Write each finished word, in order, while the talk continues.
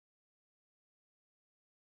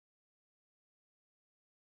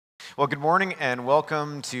Well, good morning and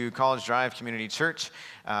welcome to College Drive Community Church.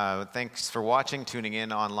 Thanks for watching, tuning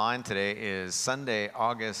in online. Today is Sunday,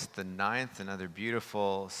 August the 9th, another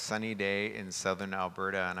beautiful sunny day in southern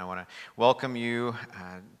Alberta. And I want to welcome you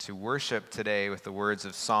to worship today with the words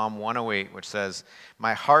of Psalm 108, which says,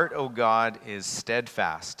 "My heart, O God, is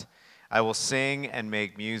steadfast. I will sing and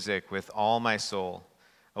make music with all my soul.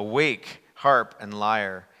 Awake, harp and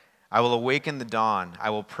lyre. I will awaken the dawn.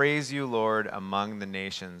 I will praise you, Lord, among the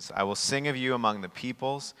nations. I will sing of you among the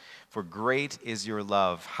peoples, for great is your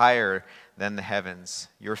love, higher than the heavens.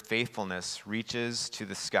 Your faithfulness reaches to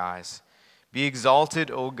the skies. Be exalted,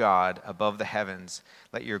 O God, above the heavens.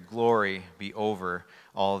 Let your glory be over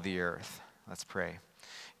all the earth." Let's pray.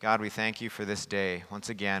 God, we thank you for this day, once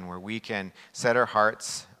again, where we can set our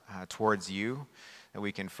hearts towards you, that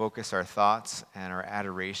we can focus our thoughts and our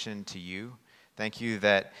adoration to you. Thank you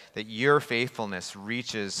that your faithfulness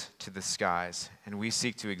reaches to the skies, and we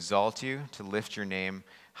seek to exalt you, to lift your name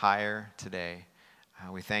higher today.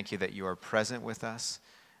 We thank you that you are present with us,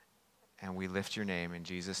 and we lift your name in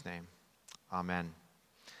Jesus' name. Amen.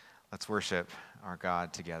 Let's worship our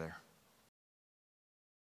God together.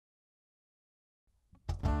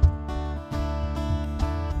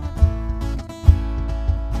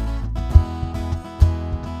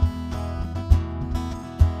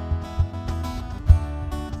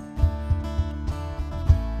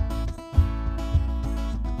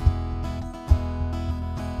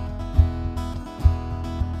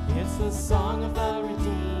 The song of the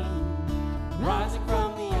redeemed, rising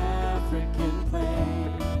from the African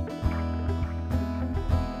plain.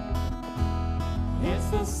 It's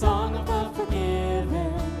the song of the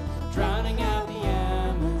forgiven, drowning out the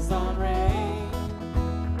Amazon rain.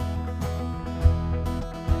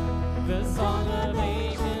 The song of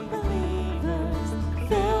ancient believers,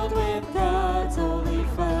 filled with God's holy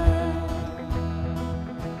fire.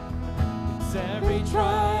 It's every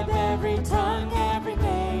tribe, every tongue, every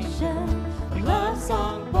nation, a love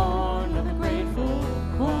song born of a grateful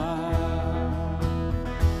choir.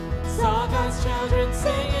 Saw God's children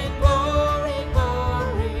singing glory,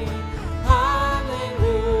 glory,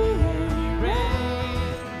 hallelujah,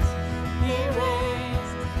 he reigns.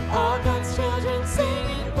 All God's children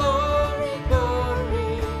singing glory,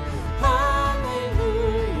 glory,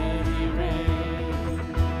 hallelujah, he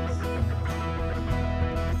reigns.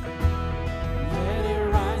 Let it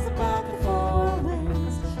rise above the four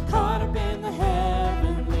winds, caught up in the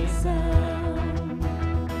heavenly sound.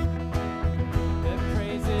 The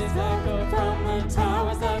praises echo from the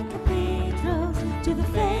towers of cathedrals to the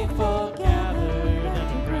faithful gathered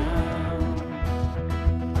underground.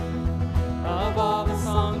 Of all the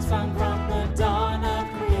songs sung from the dawn of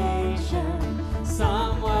creation,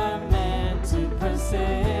 some were meant to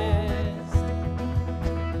persist.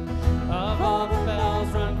 Of all the bells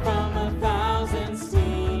rung from 1,000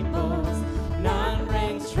 steeples, none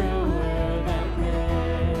rings truer than this.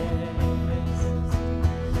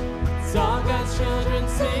 Saw God's children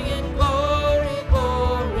singing glory,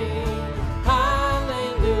 glory,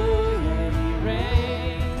 hallelujah, he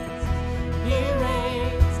reigns, he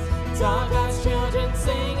reigns. Saw God's children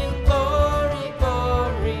singing glory,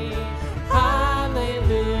 glory,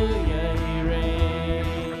 hallelujah, he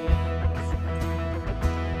reigns.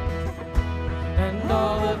 And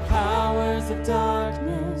all the powers of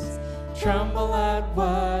darkness tremble at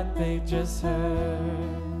what they just heard.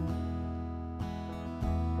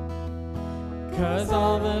 'Cause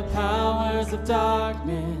all the powers of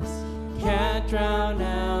darkness can't drown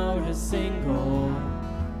out a single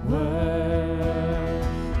word.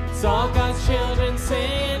 It's all God's children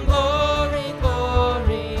singing glory,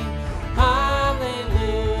 glory,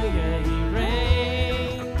 hallelujah, he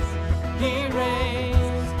reigns, he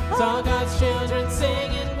reigns. It's all God's children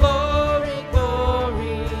singing glory,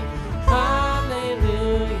 glory,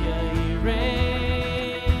 hallelujah, he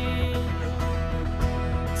reigns.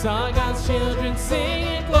 It's all God's children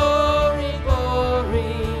singing glory,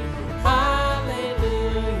 glory,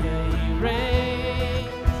 hallelujah, he reigns,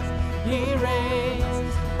 he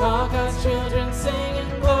reigns. All God's children singing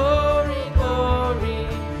glory, glory,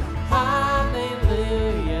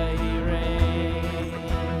 hallelujah, he reigns.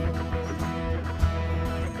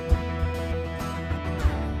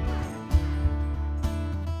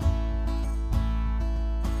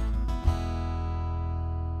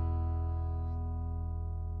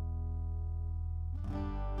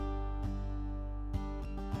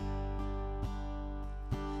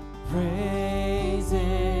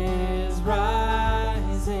 Praises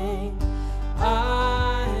rising,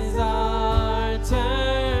 eyes are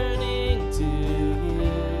turning to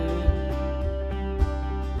you.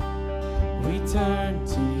 We turn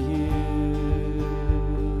to you.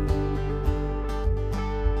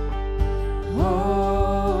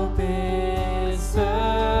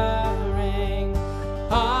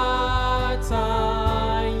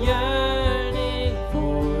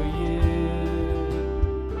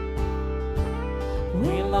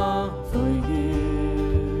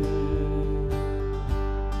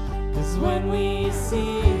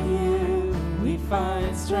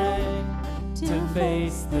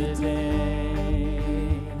 face the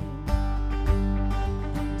day.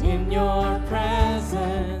 And in your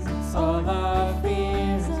presence, all our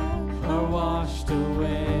fears are washed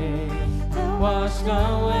away. They're washed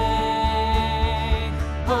away.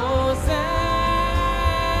 Hosanna,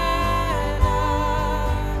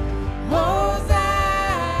 Hosanna.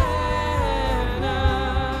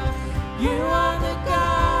 You are the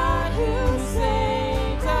God who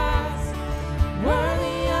saves us,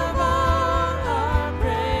 worthy of all our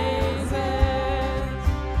praises.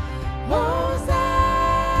 Hosanna,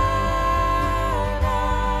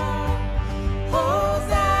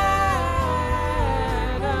 Hosanna.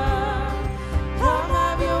 Come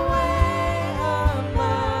have your way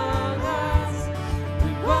among us.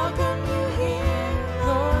 We welcome you here,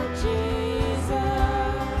 Lord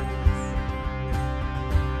Jesus.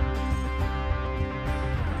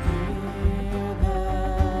 Hear the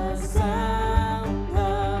sound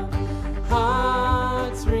of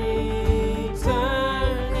hearts returning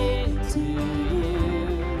to you.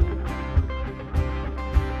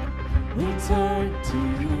 We turn to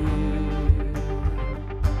you.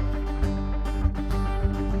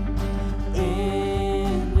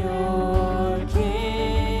 In your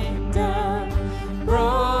kingdom,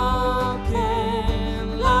 broken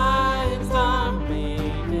lives are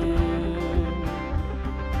made new.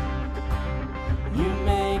 You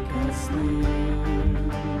make us new.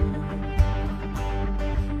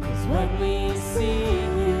 'Cause when we see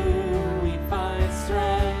you, we find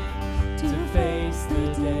strength to face the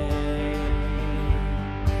day.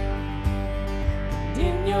 And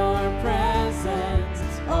in your presence,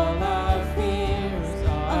 all our fears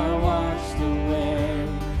are washed away.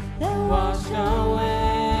 They're washed away.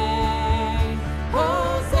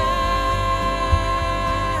 Hosanna,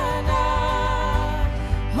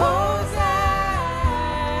 Hosanna.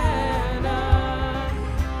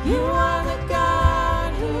 You are the God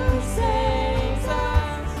who saves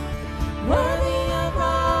us, worthy of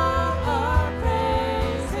all our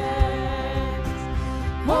praises.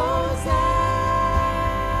 Hosanna,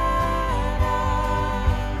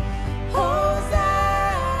 Hosanna.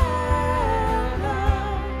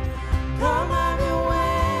 Come have your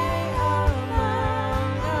way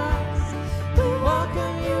among us. We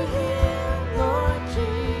welcome you here, Lord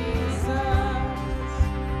Jesus.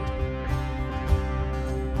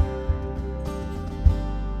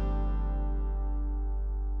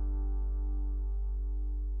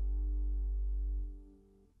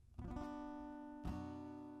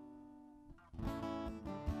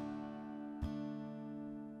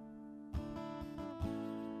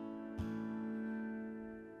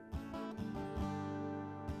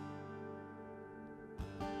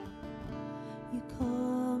 You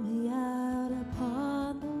call me out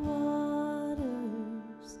upon the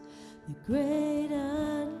waters, the great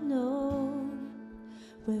unknown,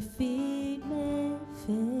 where feet may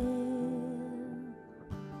fail.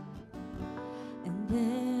 And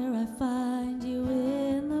there I find you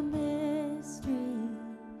in the mystery,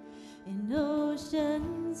 in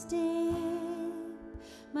oceans deep,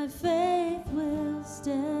 my faith will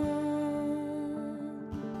stand.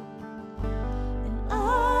 And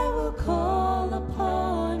I will call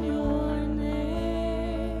upon your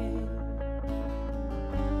name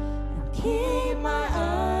and keep my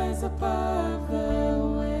eyes above the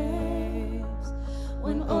waves.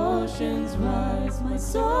 When oceans rise, my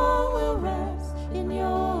soul will rest in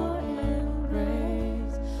your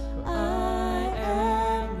embrace. I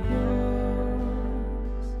am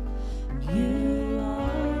yours, and you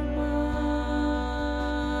are mine.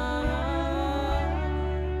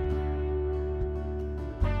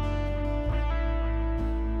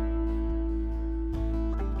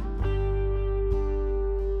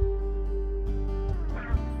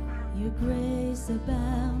 Your grace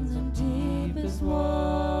abounds in deepest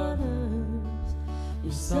waters.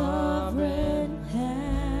 Your sovereign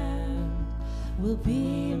hand will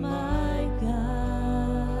be my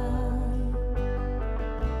guide.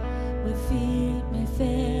 Where feet may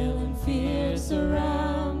fail and fear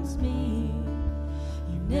surrounds me,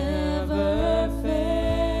 you never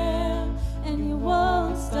fail, and you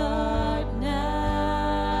won't start now.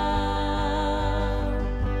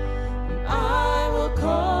 And I will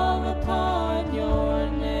call upon your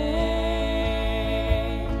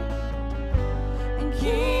name and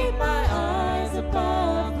keep my eyes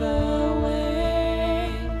above the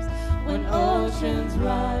waves. When oceans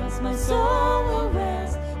rise, my soul will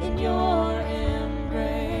rest in your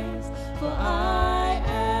embrace. For I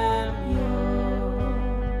am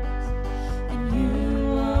yours, and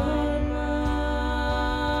you are mine.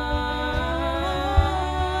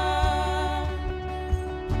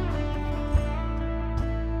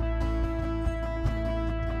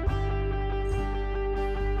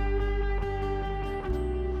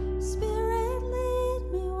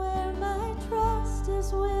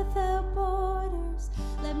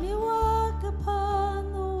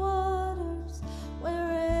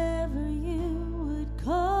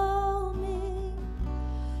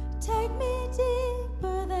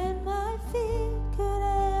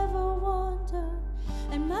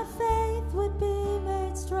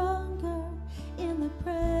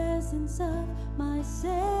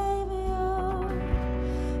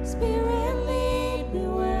 Spirit, lead me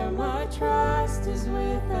where my trust is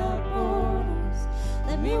without borders.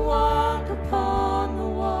 Let me walk upon the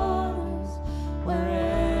waters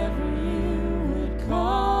wherever you would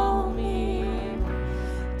call me.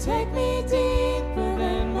 Take me deeper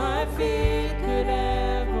than my feet could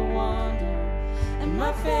ever wander, and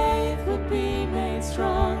my faith would be made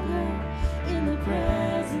stronger in the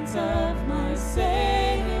presence of my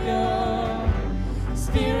Savior.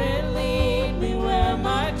 Spirit, lead me where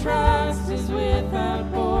my trust is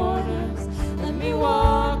without borders. Let me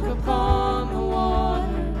walk upon the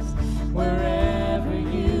waters wherever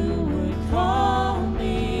you would call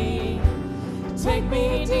me. Take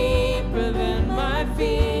me deeper than my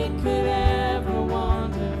feet could ever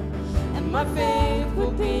wander, and my faith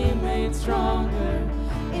will be made stronger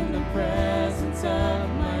in the presence of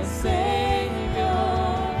my Savior.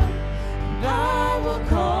 And I will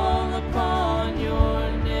call upon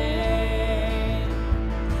your name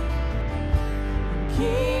and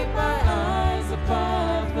keep my eyes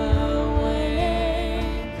above the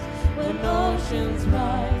waves. When oceans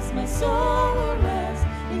rise, my soul will rest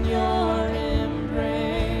in your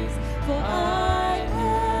embrace, for I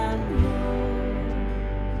am yours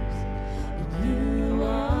and you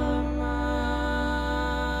are mine.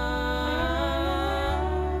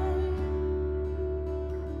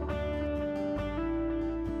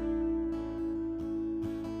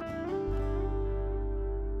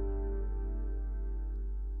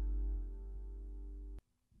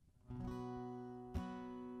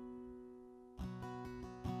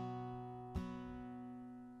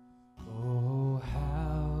 Oh,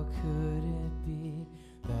 how could it be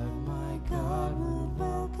that my God would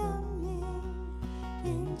welcome me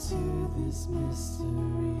into this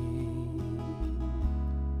mystery?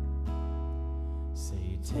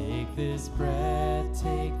 Say, take this bread,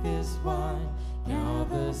 take this wine, now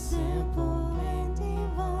the simple made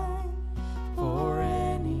divine, for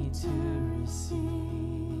any to receive.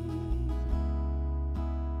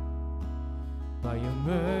 By your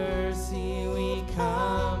mercy we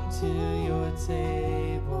come to your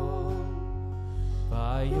table.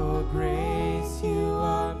 By your grace you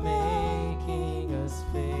are making us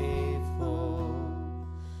faithful.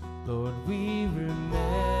 Lord, we remember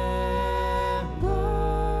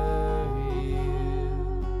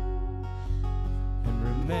you, and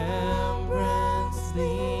remembrance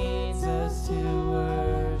leads us to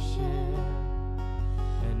worship.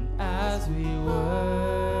 And as we worship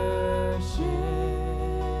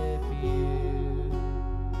you,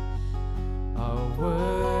 our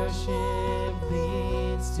worship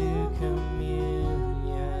leads to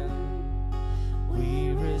communion.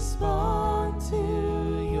 We respond to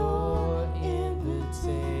your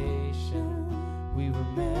invitation. We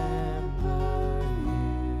remember you.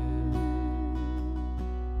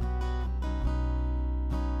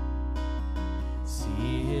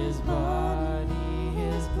 See his body,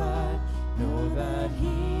 his blood, know that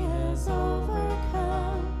he has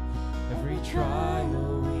overcome every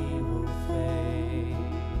trial we will face.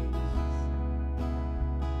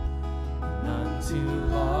 None too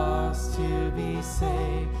lost to be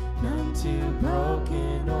saved, none too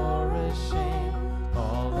broken or ashamed.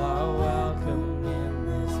 All are welcome in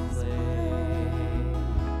this place.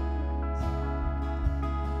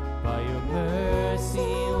 By your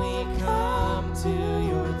mercy we come to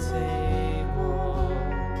your table.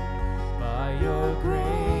 By your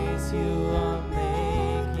grace you are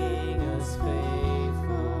making us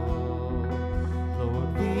faithful. Lord,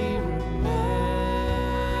 we remember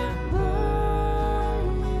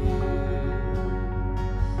you,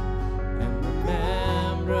 and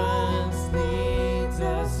remembrance leads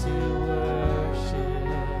us to worship.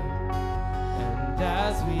 And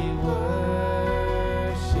as we worship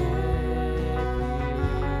you,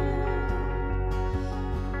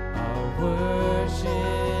 our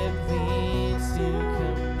worship leads to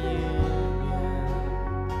communion.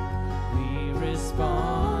 We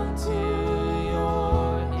respond to your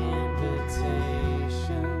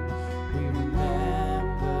invitation. We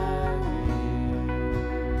remember you.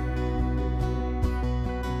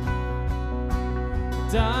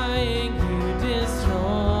 Dying, you destroyed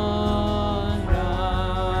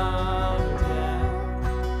our death.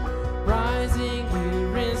 Rising, you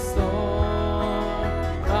restored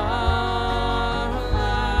our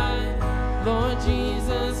life. Lord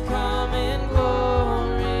Jesus, come in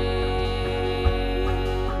glory.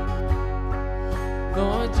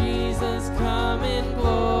 Lord Jesus, come in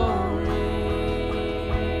glory.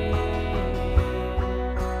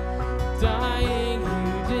 Dying,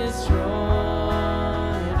 you destroyed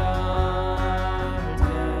our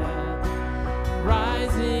death.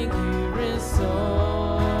 Rising, you restored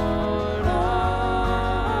our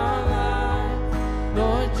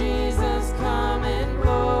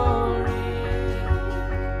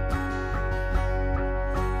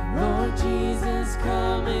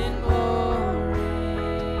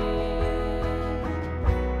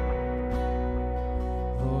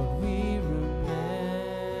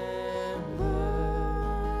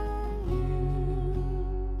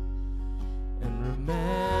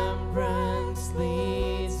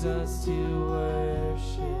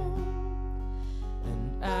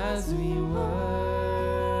as we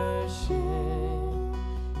worship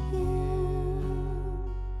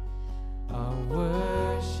you. Our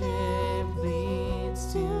worship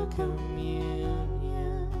leads to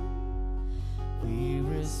communion. We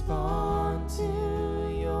respond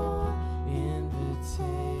to your invitation.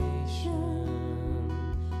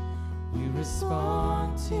 We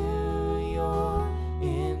respond to your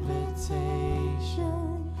invitation.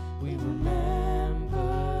 We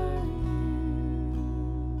remember you.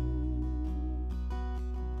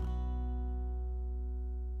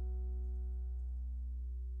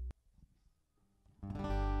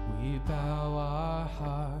 We bow our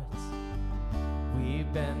hearts, we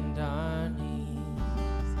bend our knees.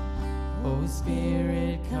 Oh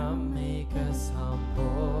Spirit, come make us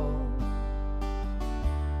humble.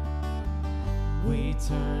 We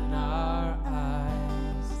turn our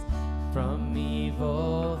eyes from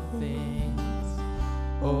evil things.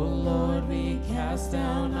 Oh Lord, we cast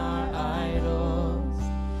down our idols.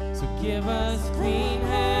 So give us clean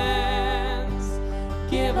hands,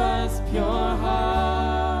 give us pure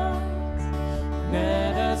hearts.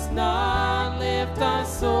 Let us not lift our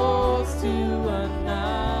souls to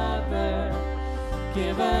another.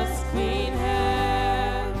 Give us clean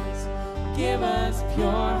hands, give us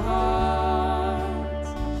pure hearts.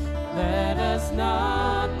 Let us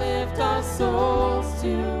not lift our souls to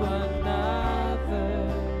another.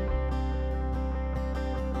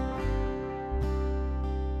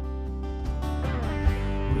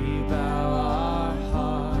 We bow our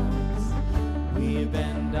hearts, we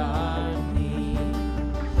bend our knees.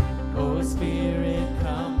 Oh Spirit,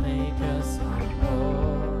 come make us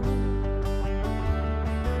humble.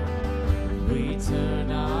 We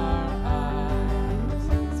turn our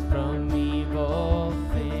eyes from evil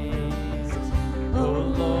things.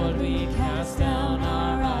 Oh Lord, we cast down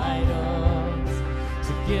our idols.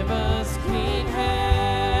 So give us clean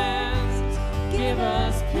hands, give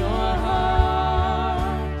us pure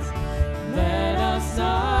hearts. Let us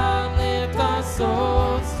not lift our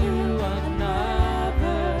souls to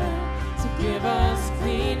another. So give us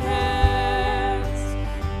clean hands,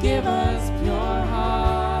 give us pure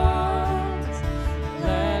hearts.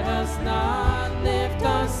 Let us not lift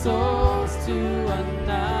our souls to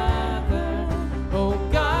another. Oh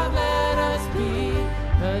God, let us be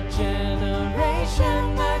a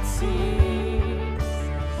generation that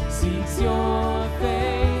seeks your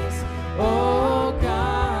face. Oh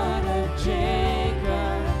God of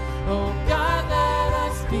Jacob. Oh God, let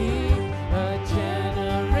us be a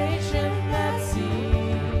generation that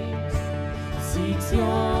seeks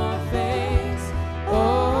your face.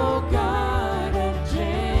 Oh God of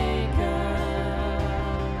Jacob.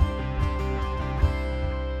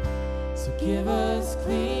 So give us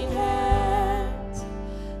clean hands,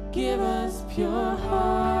 give us pure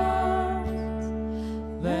hearts.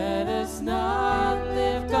 Let us not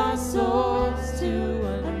lift our souls to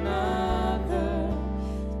another.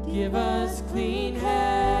 Give us clean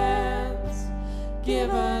hands,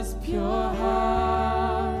 give us pure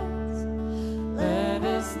hearts. Let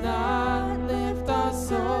us not lift our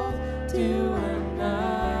souls to another.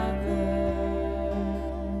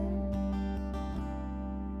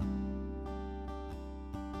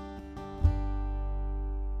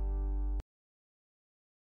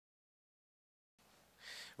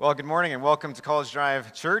 Well, good morning and welcome to College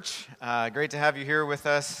Drive Church. Great to have you here with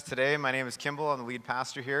us today. My name is Kimbal. I'm the lead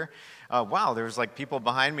pastor here. Wow, there was like people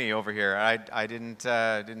behind me over here. I didn't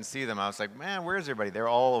see them. I was like, man, where's everybody? They're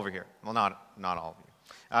all over here. Well, not all of you.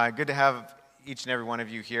 Good to have each and every one of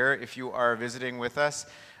you here. If you are visiting with us,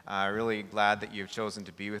 really glad that you've chosen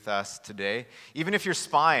to be with us today. Even if you're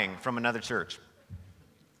spying from another church.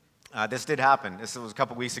 This did happen. This was a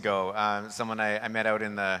couple weeks ago. Someone I met out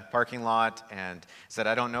in the parking lot and said,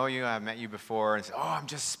 I don't know you, I've met you before. And said, oh, I'm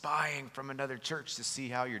just spying from another church to see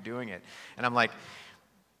how you're doing it. And I'm like,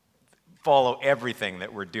 follow everything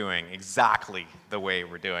that we're doing exactly the way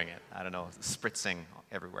we're doing it. I don't know, spritzing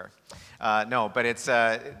everywhere. No, but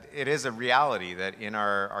it is a reality that in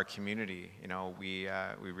our community, you know, we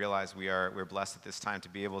realize we're blessed at this time to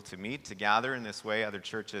be able to meet, to gather in this way. Other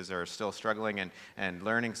churches are still struggling and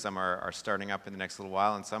learning. Some are starting up in the next little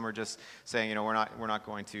while, and some are just saying, you know, we're not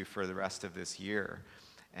going to for the rest of this year.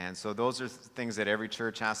 And so those are things that every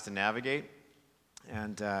church has to navigate.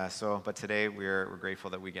 And but today we're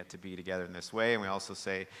grateful that we get to be together in this way, and we also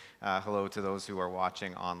say hello to those who are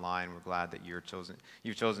watching online. We're glad that you've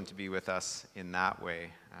chosen to be with us in that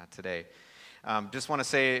way today. Just want to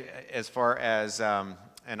say, as far as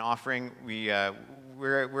an offering,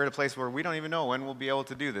 we're at a place where we don't even know when we'll be able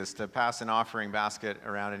to do this, to pass an offering basket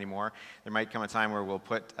around anymore. There might come a time where we'll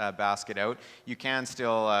put a basket out. You can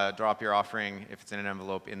still drop your offering, if it's in an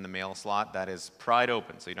envelope, in the mail slot. That is pried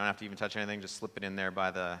open, so you don't have to even touch anything. Just slip it in there by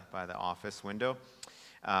the office window.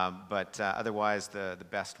 But otherwise, the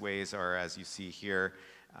best ways are, as you see here,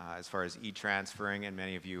 as far as e-transferring, and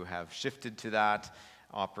many of you have shifted to that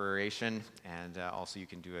operation, and also you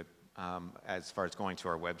can do it as far as going to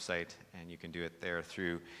our website, and you can do it there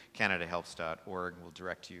through canadahelps.org. We'll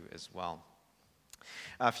direct you as well.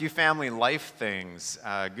 A few family life things,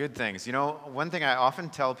 good things. You know, one thing I often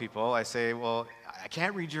tell people, I say, well, I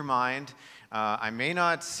can't read your mind. I may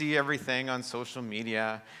not see everything on social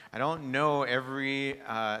media. I don't know every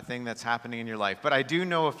thing that's happening in your life, but I do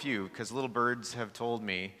know a few, because little birds have told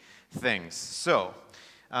me things. So,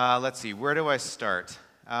 let's see, where do I start?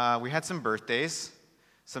 We had some birthdays.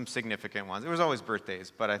 Some significant ones. It was always birthdays,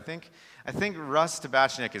 but I think Russ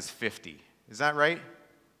Tabachnik is 50. Is that right?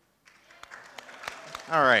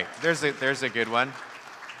 All right, there's a good one.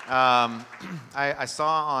 I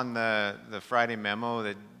saw on the Friday memo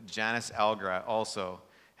that Janice Algra also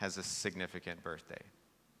has a significant birthday,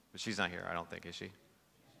 but she's not here. I don't think, is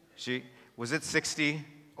she? Was it 60?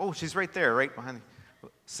 Oh, she's right there, right behind me.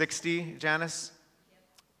 60, Janice?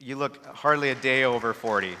 You look hardly a day over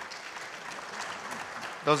 40.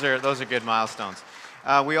 Those are good milestones.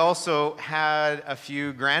 We also had a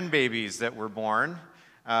few grandbabies that were born.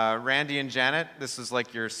 Randy and Janet, this is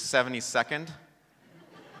like your 72nd,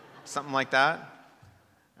 something like that.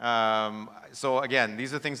 So again,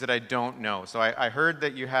 these are things that I don't know. So I heard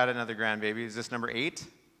that you had another grandbaby. Is this number 8?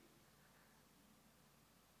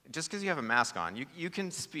 Just because you have a mask on, you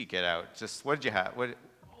can speak it out. Just, what did you have? Almost about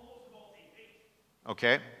 8.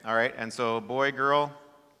 Okay, all right. And so boy, girl?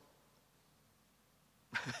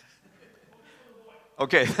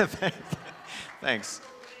 Okay, thanks.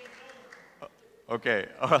 Okay,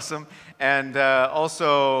 awesome. And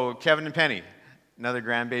also Kevin and Penny, another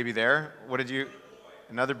grandbaby there. What did you,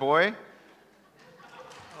 another boy?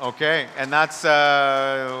 Okay, and that's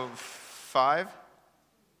 5?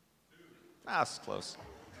 That's close.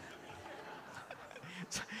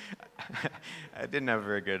 I didn't have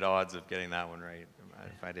very good odds of getting that one right,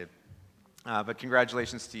 if I did. But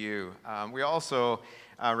congratulations to you. We also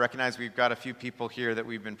recognize we've got a few people here that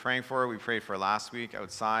we've been praying for. We prayed for last week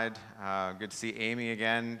outside. Good to see Amy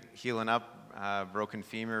again, healing up, broken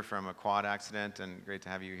femur from a quad accident, and great to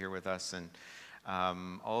have you here with us. And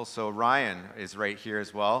also Ryan is right here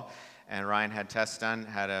as well. And Ryan had tests done,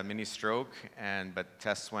 had a mini stroke, but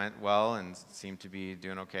tests went well and seemed to be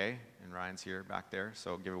doing okay. And Ryan's here back there,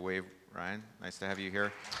 so give a wave, Ryan. Nice to have you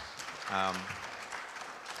here.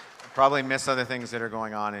 Probably miss other things that are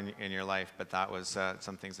going on in your life, but that was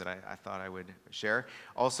some things that I thought I would share.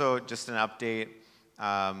 Also, just an update,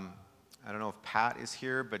 I don't know if Pat is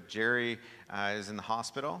here, but Jerry is in the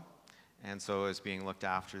hospital, and so is being looked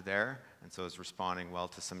after there, and so is responding well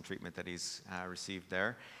to some treatment that he's received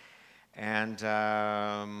there. And,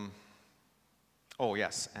 oh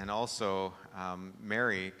yes, and also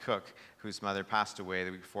Mary Cook, whose mother passed away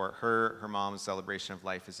the week before. Her mom's celebration of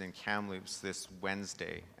life is in Kamloops this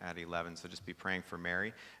Wednesday at 11, so just be praying for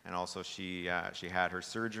Mary. And also she had her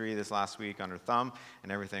surgery this last week on her thumb,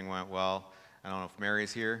 and everything went well. I don't know if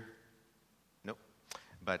Mary's here. Nope.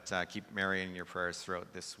 But keep Mary in your prayers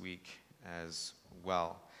throughout this week as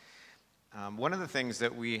well. One of the things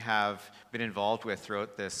that we have been involved with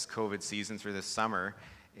throughout this COVID season, through this summer,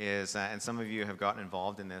 is, and some of you have gotten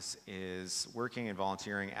involved in this, is working and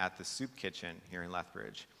volunteering at the soup kitchen here in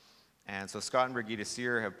Lethbridge. And so Scott and Brigitte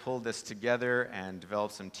Sear have pulled this together and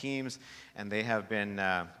developed some teams, and they have been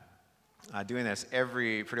doing this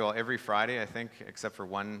pretty well every Friday, I think, except for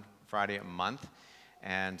one Friday a month.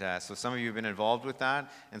 And so some of you have been involved with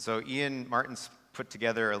that. And so Ian Martens put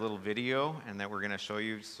together a little video, and that we're going to show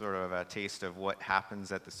you sort of a taste of what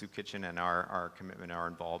happens at the soup kitchen and our commitment, our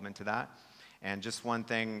involvement to that. And just one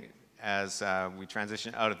thing, as we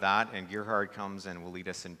transition out of that, and Gerhard comes and will lead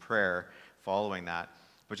us in prayer following that.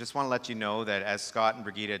 But just want to let you know that as Scott and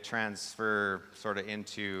Brigitte transfer sort of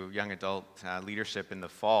into young adult leadership in the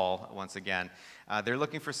fall, once again, they're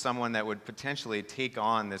looking for someone that would potentially take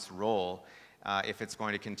on this role if it's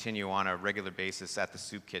going to continue on a regular basis at the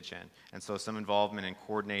soup kitchen. And so some involvement in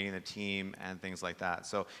coordinating the team and things like that.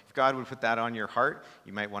 So if God would put that on your heart,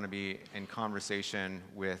 you might want to be in conversation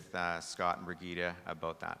with Scott and Brigitte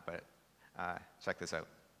about that. But check this out.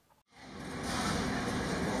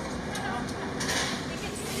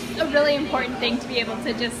 A really important thing to be able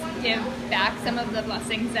to just give back some of the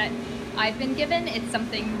blessings that I've been given. It's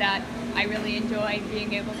something that I really enjoy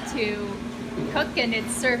being able to cook, and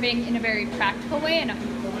it's serving in a very practical way, and I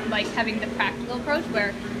like having the practical approach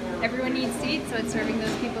where everyone needs to eat, so it's serving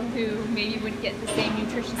those people who maybe wouldn't get the same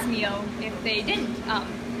nutritious meal if they didn't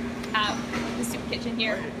have the soup kitchen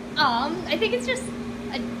here. I think it's just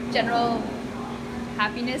a general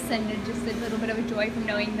happiness and just a little bit of a joy from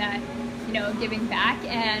knowing that, you know, giving back,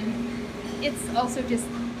 and it's also just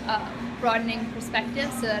broadening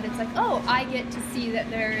perspective so that it's like, oh, I get to see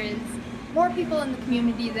that there is more people in the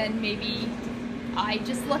community than maybe I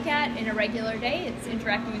just look at in a regular day. It's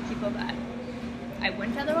interacting with people that I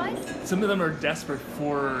wouldn't otherwise. Some of them are desperate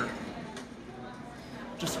for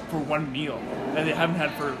just for one meal that they haven't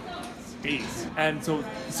had for days. And so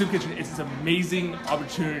the soup kitchen is this amazing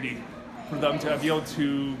opportunity for them to be able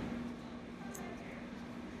to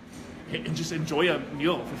just enjoy a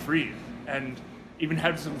meal for free and even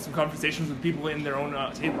have some conversations with people in their own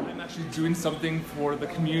table. I'm actually doing something for the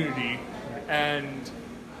community, and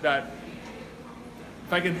that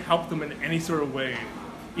if I can help them in any sort of way,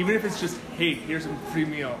 even if it's just, hey, here's a free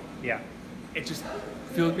meal. Yeah. It just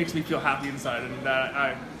makes me feel happy inside, and that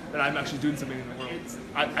I'm actually doing something in the world.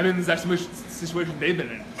 I'm in the exact situation they've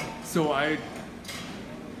been in. So it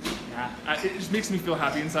just makes me feel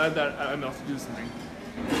happy inside that I'm able to do something.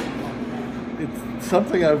 It's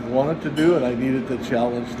something I've wanted to do, and I needed the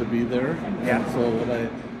challenge to be there. Yeah. And so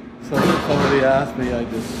when somebody asked me, I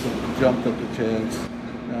just jumped at the chance.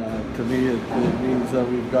 To me, it means that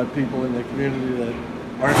we've got people in the community that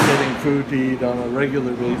aren't getting food to eat on a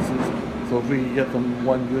regular basis. So if we can get them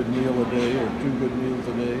one good meal a day or 2 good meals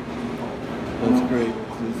a day, that's great.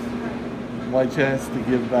 It's my chance to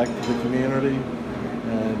give back to the community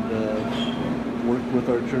and work with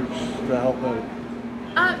our church to help out.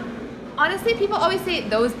 Honestly, people always say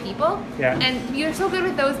those people, and you're so good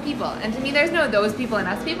with those people. And to me, there's no those people and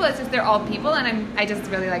us people. It's just they're all people, and I just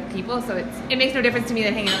really like people, so it makes no difference to me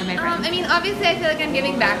than hanging out with my friends. I mean, obviously, I feel like I'm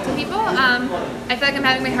giving back to people. I feel like I'm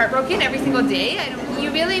having my heart broken every single day.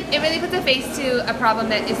 It really puts a face to a problem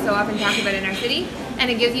that is so often talked about in our city,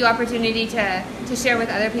 and it gives you opportunity to share with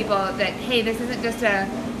other people that, hey, this isn't just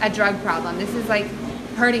a drug problem. This is like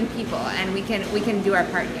hurting people, and we can do our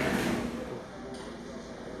part here.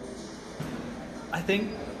 I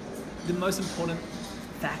think the most important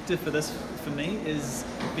factor for this, for me, is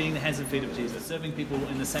being the hands and feet of Jesus, serving people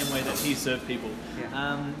in the same way that he served people.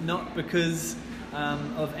 Not because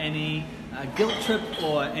of any guilt trip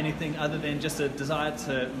or anything other than just a desire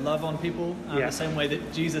to love on people the same way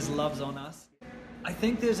that Jesus loves on us. I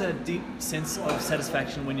think there's a deep sense of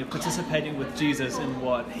satisfaction when you're participating with Jesus in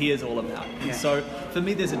what he is all about. And so for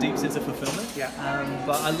me, there's a deep sense of fulfillment.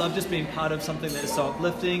 But I love just being part of something that is so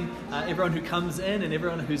uplifting. Everyone who comes in and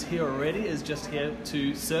everyone who's here already is just here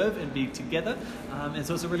to serve and be together. And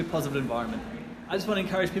so it's a really positive environment. I just want to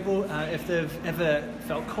encourage people, if they've ever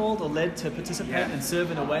felt called or led to participate and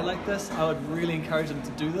serve in a way like this, I would really encourage them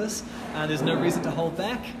to do this. There's no reason to hold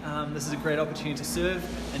back. This is a great opportunity to serve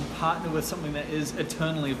and partner with something that is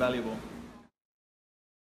eternally valuable.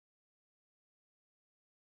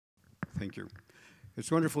 Thank you.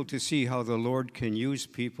 It's wonderful to see how the Lord can use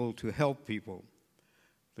people to help people.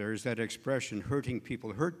 There's that expression, hurting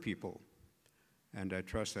people hurt people. And I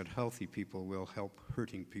trust that healthy people will help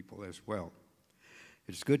hurting people as well.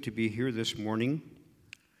 It's good to be here this morning.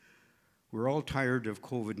 We're all tired of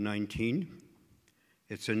COVID-19.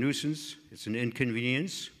 It's a nuisance, it's an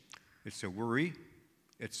inconvenience, it's a worry,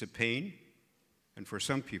 it's a pain, and for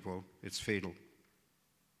some people, it's fatal.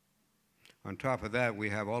 On top of that, we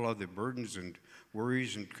have all of the burdens and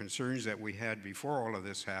worries and concerns that we had before all of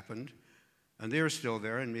this happened, and they're still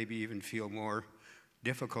there and maybe even feel more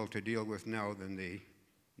difficult to deal with now than they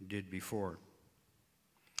did before.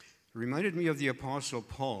 It reminded me of the Apostle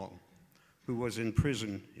Paul, who was in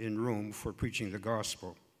prison in Rome for preaching the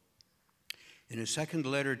gospel. In his second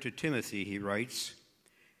letter to Timothy, he writes,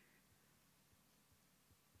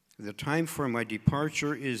 "The time for my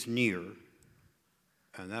departure is near,"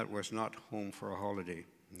 and that was not home for a holiday,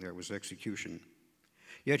 that was execution.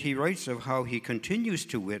 Yet he writes of how he continues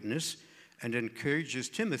to witness and encourages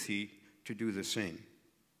Timothy to do the same.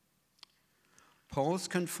 Paul's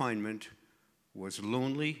confinement was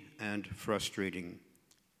lonely and frustrating.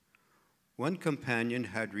 One companion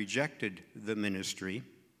had rejected the ministry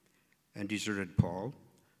and deserted Paul.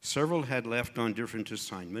 Several had left on different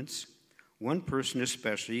assignments. One person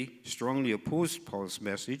especially strongly opposed Paul's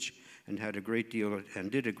message and did a great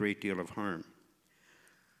deal of harm.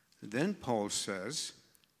 Then Paul says,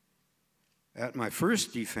 "At my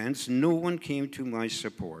first defense, no one came to my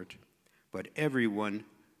support, but everyone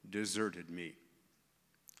deserted me."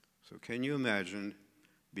 So can you imagine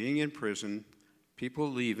being in prison, people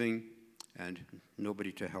leaving, and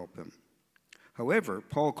nobody to help him. However,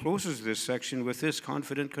 Paul closes this section with this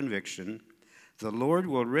confident conviction: the Lord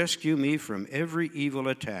will rescue me from every evil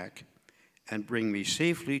attack and bring me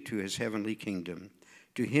safely to his heavenly kingdom.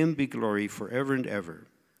 To him be glory forever and ever.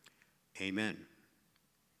 Amen.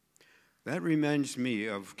 That reminds me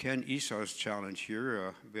of Ken Esau's challenge here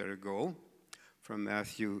a bit ago from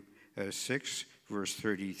Matthew 6, verse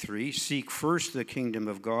 33. Seek first the kingdom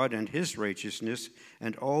of God and his righteousness,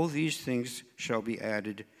 and all these things shall be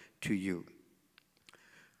added to you.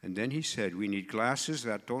 And then he said, we need glasses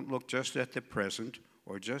that don't look just at the present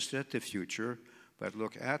or just at the future, but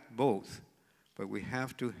look at both. But we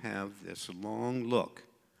have to have this long look.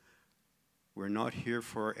 We're not here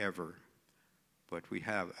forever, but we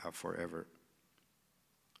have a forever.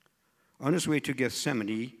 On his way to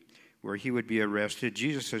Gethsemane, where he would be arrested,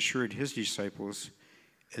 Jesus assured his disciples,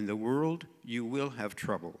 in the world you will have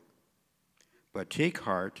trouble, but take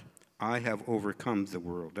heart, I have overcome the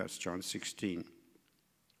world. That's John 16.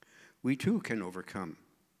 We too can overcome.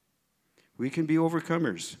 We can be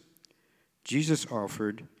overcomers. Jesus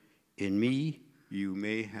offered, in me you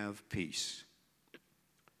may have peace.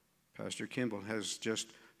 Pastor Kimbal has just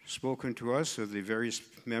spoken to us of the various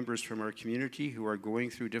members from our community who are going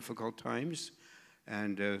through difficult times,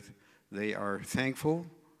 and they are thankful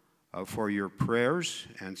for your prayers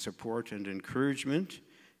and support and encouragement.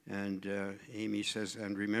 And Amy says,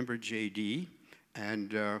 and remember JD,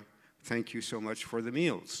 and thank you so much for the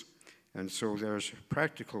meals. And so there's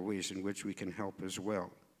practical ways in which we can help as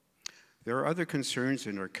well. There are other concerns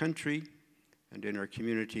in our country and in our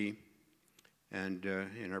community and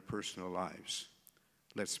in our personal lives.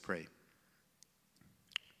 Let's pray.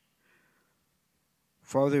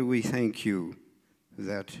 Father, we thank you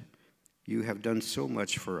that you have done so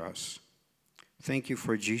much for us. Thank you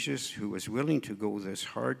for Jesus, who was willing to go this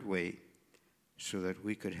hard way so that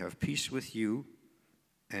we could have peace with you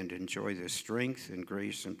and enjoy the strength and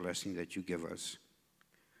grace and blessing that you give us.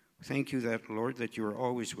 Thank you that, Lord, that you are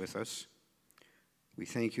always with us. We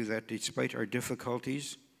thank you that despite our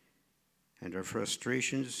difficulties and our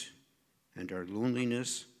frustrations and our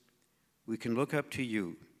loneliness, we can look up to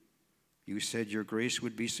you. You said your grace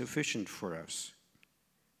would be sufficient for us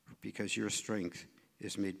because your strength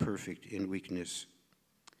is made perfect in weakness.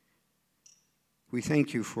 We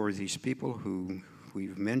thank you for these people who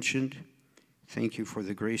we've mentioned. Thank you for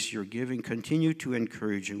the grace you're giving. Continue to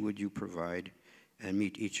encourage, and would you provide and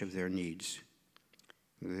meet each of their needs.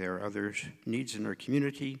 There are other needs in our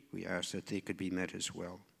community. We ask that they could be met as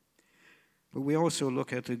well. But we also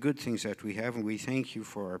look at the good things that we have, and we thank you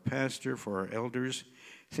for our pastor, for our elders.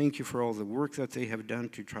 Thank you for all the work that they have done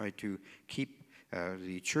to try to keep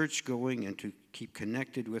the church going and to keep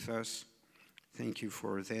connected with us. Thank you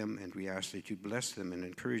for them, and we ask that you bless them and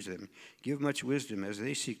encourage them. Give much wisdom as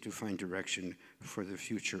they seek to find direction for the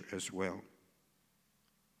future as well.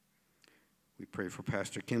 We pray for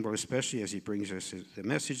Pastor Kimbal, especially as he brings us the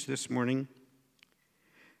message this morning.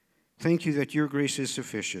 Thank you that your grace is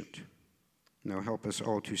sufficient. Now help us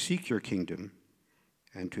all to seek your kingdom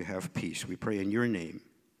and to have peace. We pray in your name.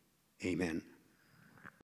 Amen.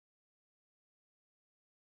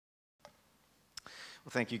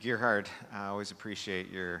 Well, thank you, Gerhard. I always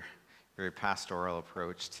appreciate your very pastoral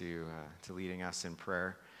approach to leading us in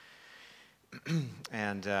prayer.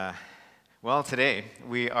 And, well, today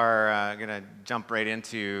we are going to jump right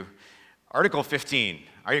into Article 15.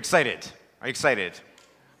 Are you excited? Are you excited?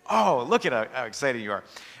 Oh, look at how excited you are.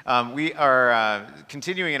 We are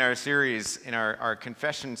continuing in our series, in our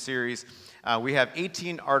confession series. We have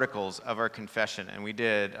 18 articles of our confession, and we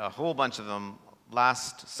did a whole bunch of them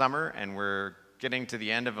last summer, and we're getting to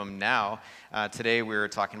the end of them now. Today we're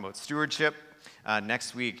talking about stewardship.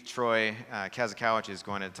 Next week, Troy Kazakowicz is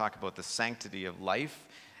going to talk about the sanctity of life.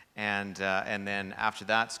 And then after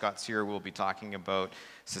that, Scott Sear will be talking about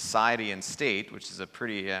society and state, which is a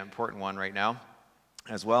pretty important one right now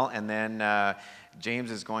as well. And then James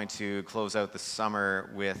is going to close out the summer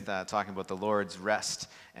with talking about the Lord's rest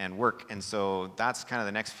and work. And so that's kind of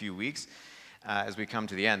the next few weeks as we come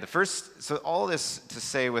to the end. So all this to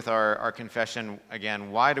say with our confession,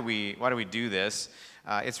 again, why do we do this?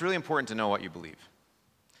 It's really important to know what you believe.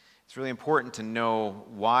 It's really important to know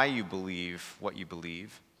why you believe what you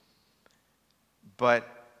believe. But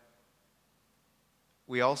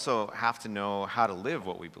we also have to know how to live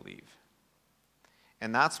what we believe.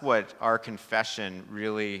 And that's what our confession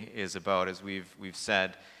really is about, as we've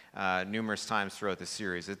said numerous times throughout the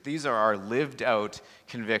series. That these are our lived out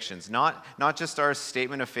convictions, not just our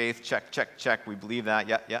statement of faith, check, we believe that,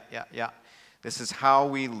 yeah. This is how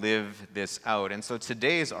we live this out. And so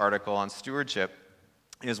today's article on stewardship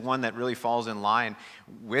is one that really falls in line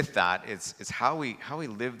with that. It's how we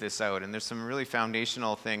live this out. And there's some really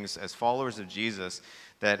foundational things as followers of Jesus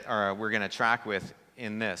that we're going to track with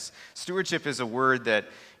in this. Stewardship is a word that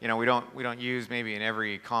we don't use maybe in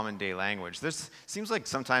every common day language. Seems like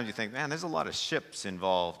sometimes you think, man, there's a lot of ships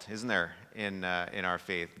involved, isn't there, in our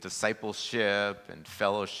faith? Discipleship and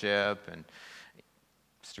fellowship and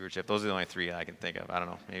stewardship. Those are the only three I can think of. I don't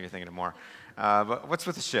know. Maybe you're thinking of more. But what's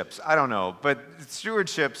with the ships? I don't know. But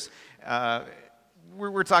stewardships,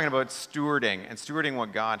 we're talking about stewarding and stewarding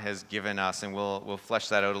what God has given us, and we'll flesh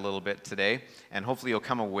that out a little bit today. And hopefully you'll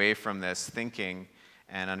come away from this thinking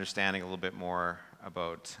and understanding a little bit more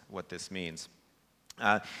about what this means.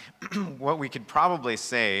 What we could probably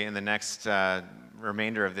say in the next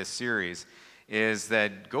remainder of this series is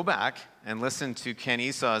that go back and listen to Ken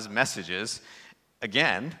Esau's messages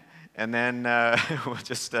again, and then we'll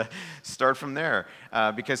just start from there,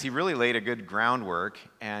 because he really laid a good groundwork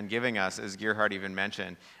and giving us, as Gerhard even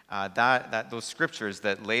mentioned, those scriptures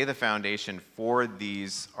that lay the foundation for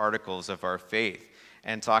these articles of our faith,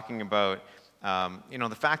 and talking about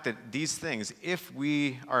the fact that these things, if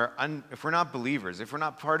we're not believers, if we're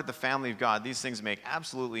not part of the family of God, these things make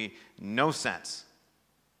absolutely no sense.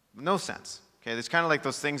 No sense. Okay, there's kind of like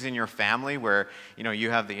those things in your family where,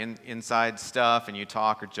 you have the inside stuff and you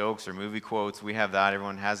talk or jokes or movie quotes. We have that.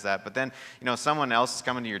 Everyone has that. But then, someone else is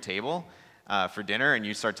coming to your table for dinner and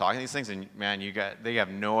you start talking these things, and man, they have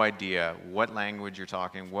no idea what language you're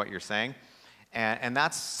talking, what you're saying. And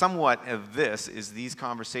that's somewhat of these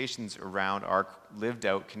conversations around our lived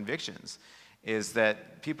out convictions, is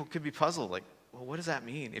that people could be puzzled, like, well, what does that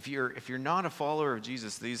mean? If you're not a follower of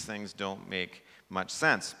Jesus, these things don't make much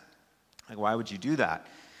sense. Like, why would you do that?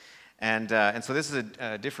 And so this is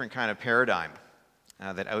a different kind of paradigm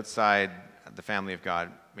that outside the family of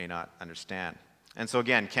God may not understand. And so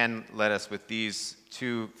again, Ken led us with these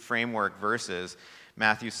two framework verses,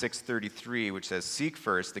 Matthew 6:33, which says, "Seek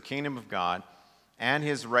first the kingdom of God and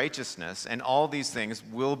his righteousness, and all these things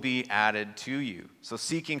will be added to you." So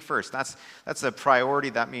seeking first, that's a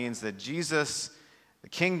priority. That means that Jesus, the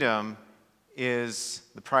kingdom, is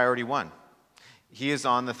the priority one. He is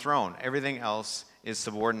on the throne. Everything else is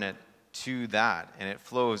subordinate to that, and it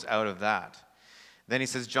flows out of that. Then he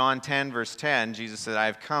says, John 10, verse 10, Jesus said, "I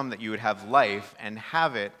have come that you would have life and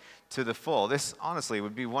have it to the full." This, honestly,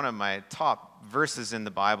 would be one of my top verses in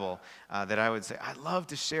the Bible that I would say, I love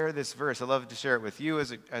to share this verse. I love to share it with you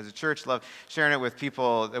as a church. Love sharing it with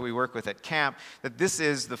people that we work with at camp, that this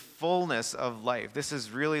is the fullness of life. This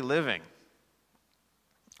is really living.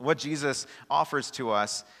 What Jesus offers to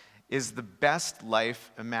us is the best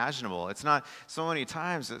life imaginable. It's not, so many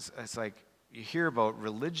times it's like you hear about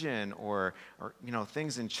religion or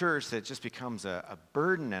things in church that just becomes a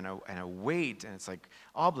burden and a weight, and it's like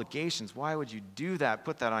obligations. Why would you do that?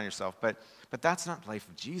 Put that on yourself. But that's not life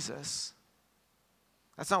of Jesus.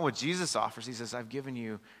 That's not what Jesus offers. He says, I've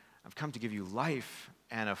come to give you life,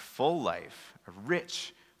 and a full life, a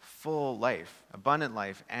rich, full life, abundant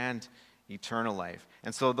life, and eternal life.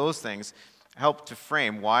 And so those things help to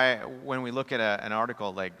frame why, when we look at an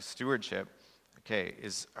article like stewardship, okay,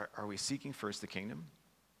 are we seeking first the kingdom?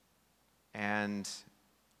 And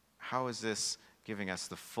how is this giving us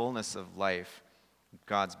the fullness of life,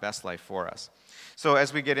 God's best life for us? So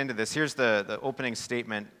as we get into this, here's the opening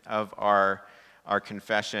statement of our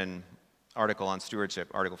confession article on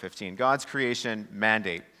stewardship, Article 15. God's creation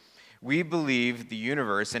mandate. We believe the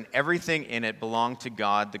universe and everything in it belong to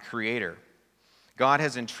God, the Creator. God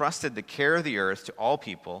has entrusted the care of the earth to all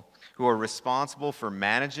people who are responsible for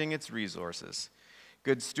managing its resources.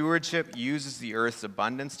 Good stewardship uses the earth's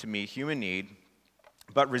abundance to meet human need,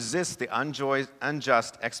 but resists the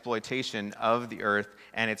unjust exploitation of the earth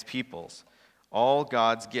and its peoples. All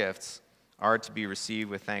God's gifts are to be received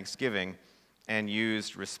with thanksgiving and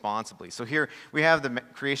used responsibly. So here we have the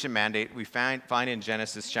creation mandate we find in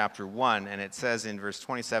Genesis chapter 1, and it says in verse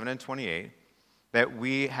 27 and 28 that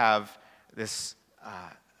we have this,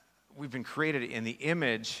 we've been created in the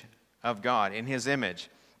image of God, in His image,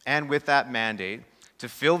 and with that mandate to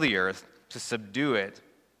fill the earth, to subdue it,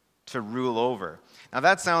 to rule over. Now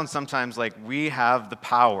that sounds sometimes like we have the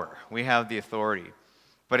power, we have the authority,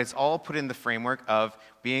 but it's all put in the framework of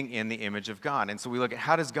being in the image of God. And so we look at,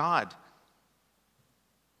 how does God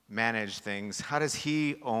manage things? How does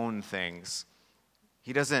He own things?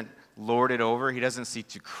 He doesn't lord it over. He doesn't seek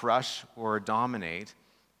to crush or dominate,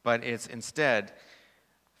 but it's instead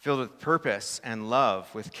filled with purpose and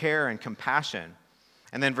love, with care and compassion.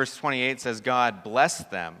 And then verse 28 says, God blessed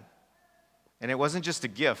them. And it wasn't just a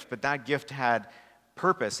gift, but that gift had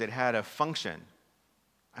purpose. It had a function.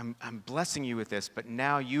 I'm blessing you with this, but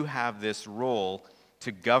now you have this role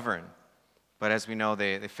to govern. But as we know,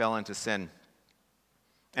 they fell into sin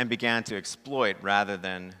and began to exploit rather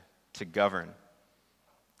than to govern.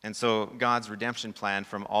 And so God's redemption plan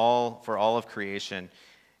for all of creation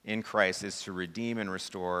in Christ is to redeem and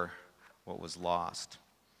restore what was lost.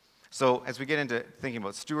 So as we get into thinking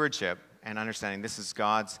about stewardship and understanding this is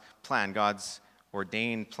God's plan, God's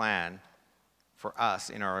ordained plan for us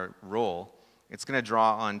in our role, it's going to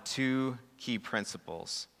draw on two key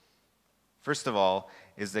principles. First of all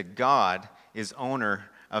is that God is owner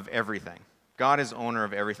of everything. God is owner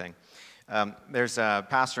of everything. There's a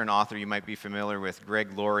pastor and author you might be familiar with,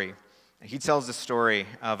 Greg Laurie. He tells the story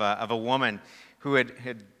of a woman who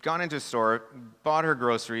had gone into a store, bought her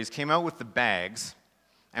groceries, came out with the bags,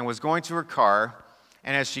 and was going to her car.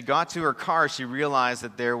 And as she got to her car, she realized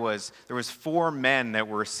that there was 4 men that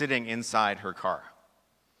were sitting inside her car.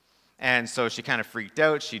 And so she kind of freaked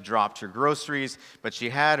out. She dropped her groceries, but she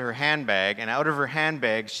had her handbag, and out of her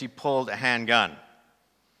handbag, she pulled a handgun.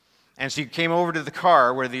 And she came over to the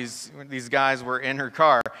car where these guys were in her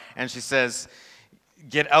car, and she says,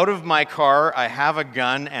 "Get out of my car. I have a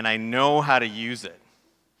gun, and I know how to use it."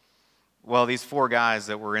 Well, these 4 guys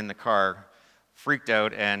that were in the car freaked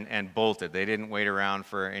out and bolted. They didn't wait around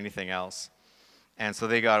for anything else. And so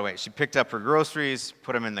they got away. She picked up her groceries,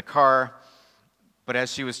 put them in the car. But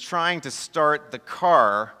as she was trying to start the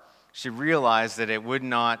car, she realized that it would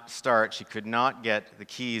not start. She could not get the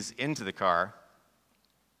keys into the car.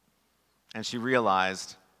 And she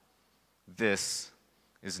realized, this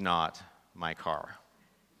is not my car.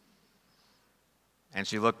 And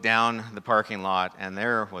she looked down the parking lot, and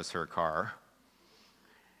there was her car.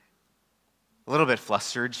 A little bit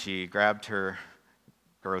flustered, she grabbed her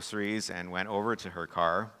groceries and went over to her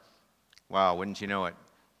car. Wow, wouldn't you know it?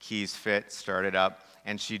 Keys fit, started up,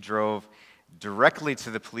 and she drove directly to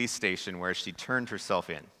the police station where she turned herself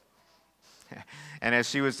in. And as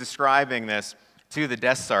she was describing this to the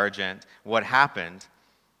desk sergeant, what happened,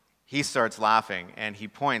 he starts laughing, and he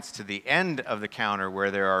points to the end of the counter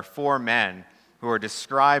where there are 4 men who are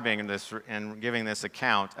describing this and giving this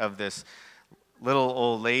account of this little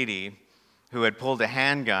old lady who had pulled a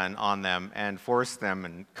handgun on them and forced them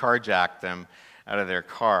and carjacked them out of their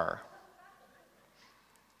car.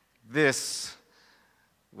 This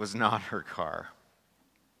was not her car.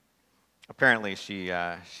 Apparently, she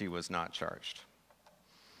was not charged.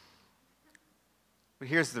 But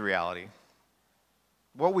here's the reality.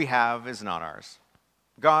 What we have is not ours.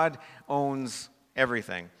 God owns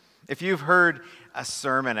everything. If you've heard a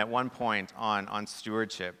sermon at one point on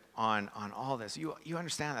stewardship, on all this, you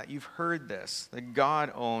understand that. You've heard this, that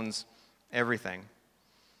God owns everything.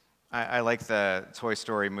 I like the Toy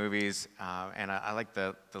Story movies, and I like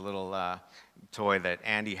the little toy that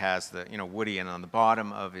Andy has, Woody, and on the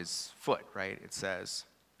bottom of his foot, right, it says,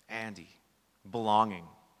 Andy, belonging.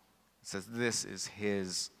 It says, this is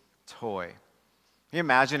his toy. Can you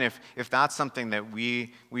imagine if that's something that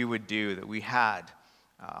we would do, that we had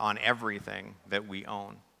on everything that we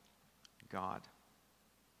own? God.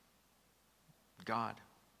 God.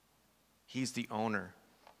 He's the owner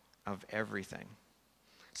of everything.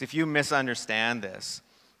 So if you misunderstand this,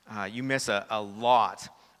 you miss a lot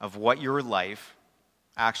of what your life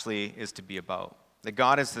actually is to be about. That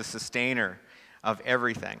God is the sustainer of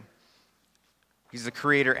everything. He's the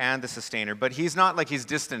creator and the sustainer, but he's not like he's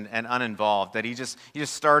distant and uninvolved, that he just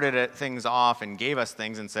started things off and gave us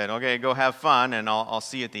things and said, okay, go have fun and I'll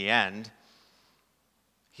see you at the end.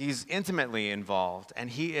 He's intimately involved, and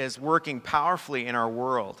he is working powerfully in our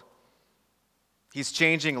world. He's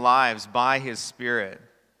changing lives by his Spirit,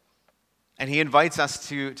 and he invites us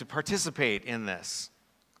to participate in this.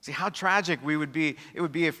 See how tragic it would be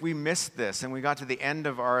if we missed this and we got to the end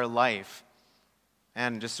of our life.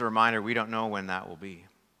 And just a reminder, we don't know when that will be.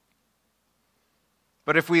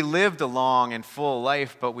 But if we lived a long and full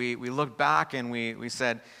life, but we looked back and we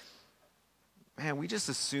said, man, we just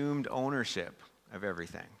assumed ownership of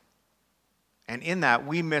everything. And in that,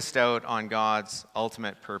 we missed out on God's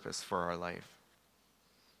ultimate purpose for our life.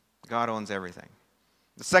 God owns everything.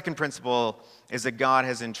 The second principle is that God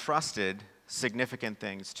has entrusted significant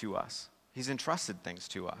things to us. He's entrusted things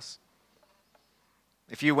to us.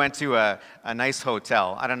 If you went to a nice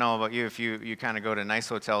hotel, I don't know about you, if you kind of go to nice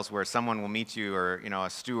hotels where someone will meet you, or a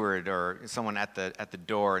steward or someone at the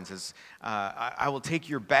door and says, I will take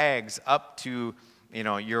your bags up to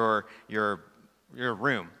your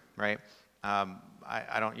room, right?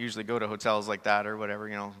 I don't usually go to hotels like that or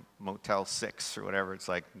whatever, Motel 6 or whatever. It's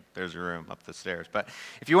like, there's your room up the stairs. But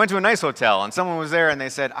if you went to a nice hotel and someone was there and they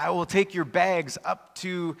said, I will take your bags up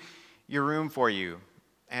to your room for you.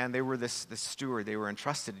 And they were this steward. They were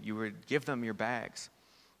entrusted. You would give them your bags.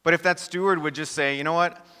 But if that steward would just say, you know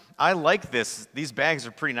what, I like this. These bags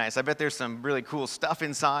are pretty nice. I bet there's some really cool stuff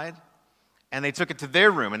inside. And they took it to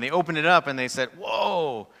their room and they opened it up and they said,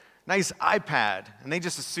 whoa, nice iPad. And they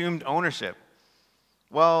just assumed ownership.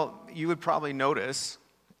 Well, you would probably notice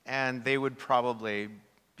and they would probably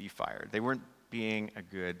be fired. They weren't being a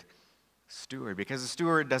good steward because a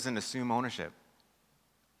steward doesn't assume ownership.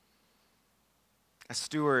 A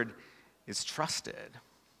steward is trusted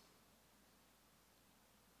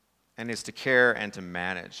and is to care and to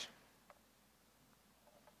manage.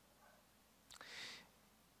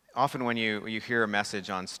 Often when you hear a message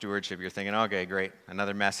on stewardship, you're thinking, okay, great,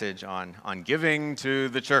 another message on giving to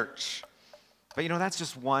the church. But that's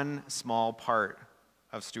just one small part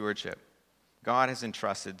of stewardship. God has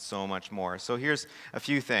entrusted so much more. So here's a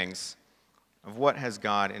few things of what has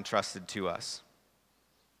God entrusted to us.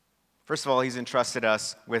 First of all, he's entrusted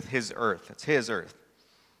us with his earth. It's his earth.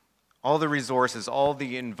 All the resources, all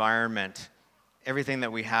the environment, everything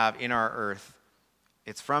that we have in our earth,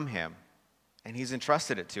 it's from him. And he's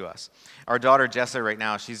entrusted it to us. Our daughter Jessa right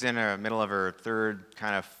now, she's in the middle of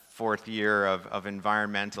her fourth year of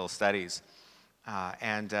environmental studies.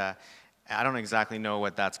 And I don't exactly know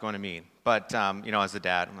what that's going to mean. But, as a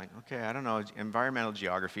dad, I'm like, okay, I don't know, environmental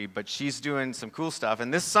geography. But she's doing some cool stuff.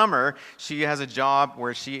 And this summer, she has a job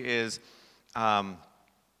where she is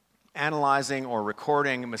analyzing or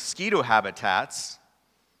recording mosquito habitats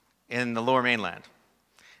in the Lower Mainland.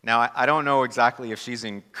 Now, I don't know exactly if she's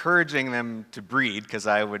encouraging them to breed, because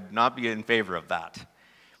I would not be in favor of that.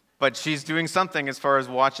 But she's doing something as far as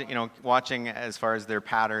watching as far as their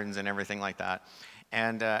patterns and everything like that.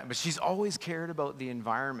 And but she's always cared about the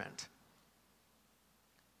environment.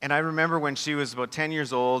 And I remember when she was about 10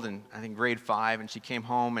 years old, and I think grade 5, and she came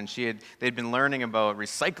home, and they'd been learning about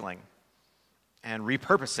recycling and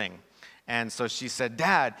repurposing. And so she said,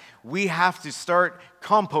 Dad, we have to start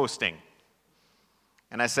composting.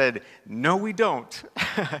 And I said, no, we don't.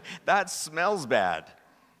 That smells bad.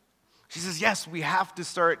 She says, yes, we have to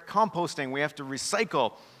start composting. We have to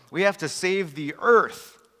recycle. We have to save the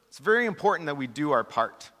earth. It's very important that we do our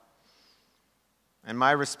part. And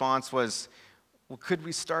my response was, well, could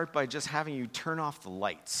we start by just having you turn off the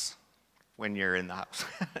lights when you're in the house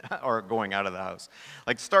or going out of the house?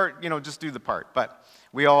 Like start, just do the part. But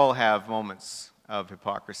we all have moments of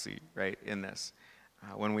hypocrisy, right, in this.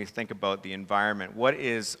 When we think about the environment, what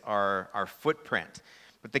is our footprint?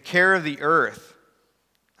 But the care of the earth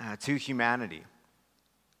to humanity.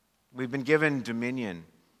 We've been given dominion,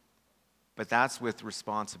 but that's with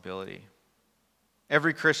responsibility.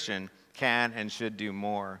 Every Christian can and should do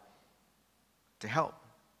more to help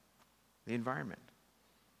the environment,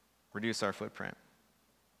 reduce our footprint.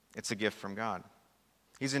 It's a gift from God.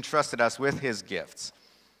 He's entrusted us with his gifts.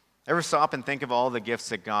 Ever stop and think of all the gifts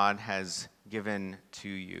that God has given to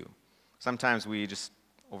you? Sometimes we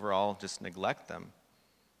overall neglect them.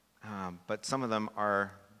 But some of them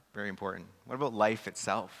are very important. What about life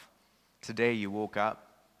itself? Today you woke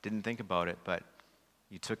up, didn't think about it, but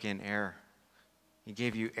you took in air. He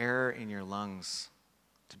gave you air in your lungs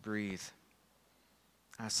to breathe.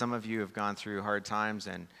 Some of you have gone through hard times,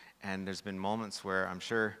 and there's been moments where I'm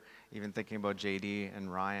sure, even thinking about JD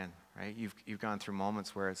and Ryan, right? You've gone through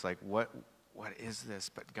moments where it's like, what is this?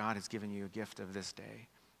 But God has given you a gift of this day.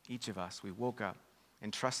 Each of us, we woke up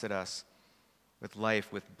and trusted us with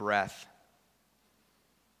life, with breath.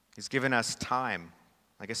 He's given us time.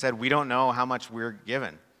 Like I said, we don't know how much we're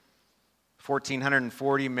given.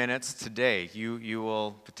 1,440 minutes today. You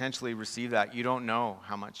will potentially receive that. You don't know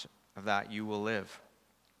how much of that you will live.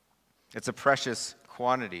 It's a precious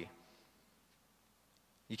quantity.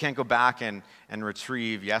 You can't go back and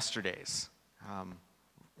retrieve yesterday's.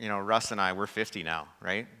 Russ and I, we're 50 now,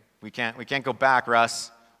 right? We can't go back,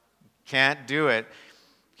 Russ. Can't do it.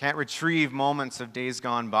 Can't retrieve moments of days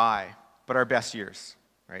gone by. But our best years,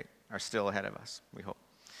 right, are still ahead of us, we hope.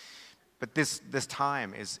 But this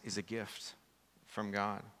time is a gift from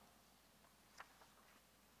God.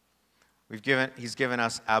 He's given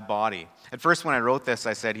us a body. At first, when I wrote this,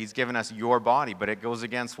 I said, he's given us your body, but it goes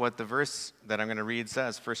against what the verse that I'm going to read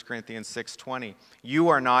says, 1 Corinthians 6:20. You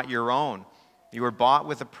are not your own. You were bought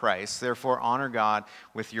with a price, therefore honor God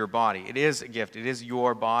with your body. It is a gift. It is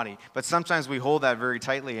your body. But sometimes we hold that very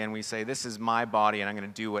tightly and we say, this is my body and I'm going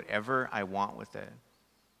to do whatever I want with it.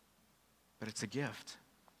 But it's a gift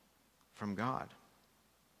from God.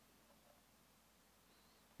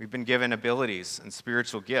 We've been given abilities and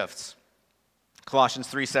spiritual gifts. Colossians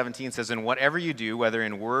 3:17 says, and whatever you do, whether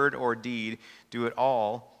in word or deed, do it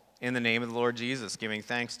all in the name of the Lord Jesus, giving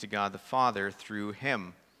thanks to God the Father through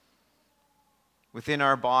him. Within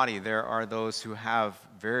our body, there are those who have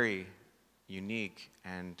very unique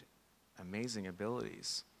and amazing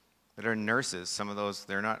abilities, that are nurses. Some of those,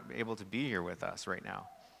 they're not able to be here with us right now.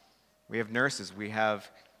 We have nurses, we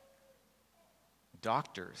have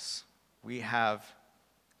doctors, we have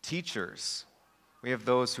teachers, we have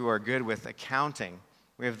those who are good with accounting,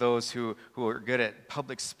 we have those who are good at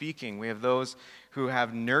public speaking, we have those who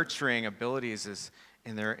have nurturing abilities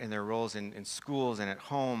in their roles in schools and at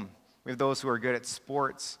home. We have those who are good at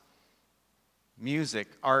sports, music,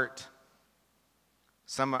 art.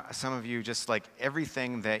 Some of you, just like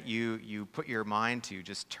everything that you put your mind to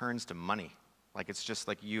just turns to money. Like it's just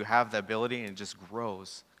like you have the ability and it just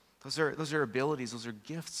grows. Those are abilities, those are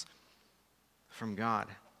gifts from God.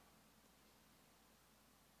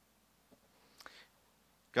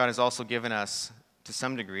 God has also given us, to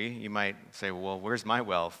some degree, you might say, well, where's my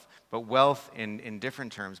wealth? But wealth in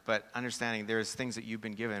different terms, but understanding there's things that you've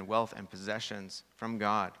been given, wealth and possessions from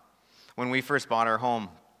God. When we first bought our home,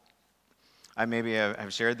 I maybe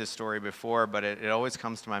have shared this story before, but it always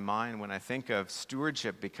comes to my mind when I think of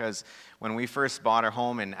stewardship, because when we first bought our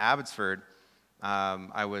home in Abbotsford,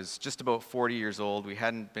 I was just about 40 years old. We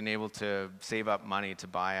hadn't been able to save up money to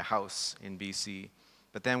buy a house in BC.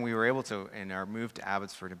 But then we were able to, in our move to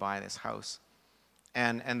Abbotsford, to buy this house.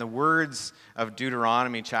 And the words of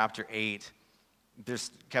Deuteronomy chapter 8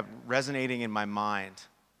 just kept resonating in my mind,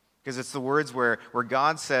 because it's the words where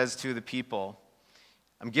God says to the people,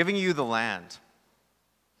 I'm giving you the land.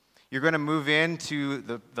 You're going to move into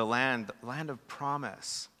the land of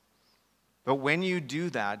promise. But when you do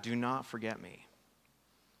that, do not forget me.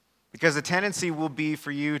 Because the tendency will be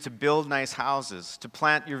for you to build nice houses, to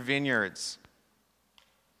plant your vineyards,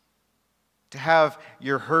 to have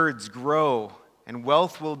your herds grow, and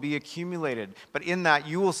wealth will be accumulated. But in that,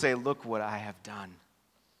 you will say, look what I have done.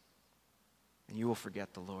 And you will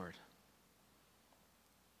forget the Lord.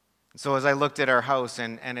 So as I looked at our house,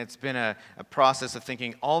 and it's been a process of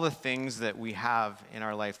thinking all the things that we have in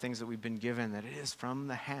our life, things that we've been given, that it is from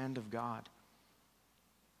the hand of God.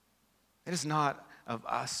 It is not of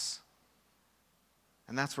us.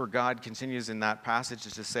 And that's where God continues in that passage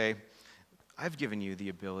to say, I've given you the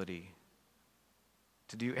ability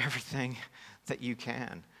to do everything that you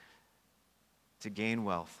can to gain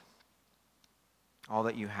wealth. All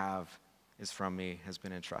that you have is from me, has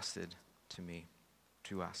been entrusted to me,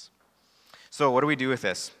 to us. So what do we do with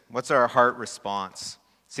this? What's our heart response?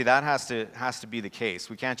 See, that has to be the case.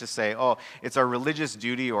 We can't just say, oh, it's our religious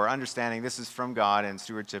duty or understanding this is from God and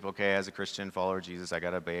stewardship. Okay, as a Christian follower of Jesus, I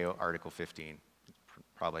got to obey Article 15.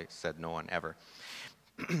 Probably said no one ever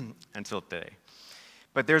until today.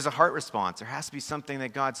 But there's a heart response. There has to be something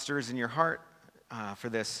that God stirs in your heart for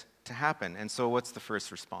this to happen. And so what's the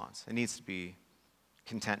first response? It needs to be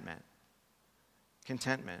contentment.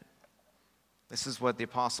 Contentment. This is what the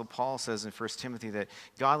Apostle Paul says in 1 Timothy, that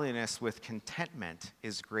godliness with contentment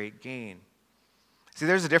is great gain. See,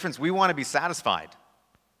 there's a difference. We want to be satisfied.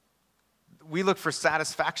 We look for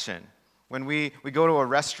satisfaction. When we go to a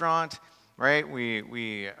restaurant, right,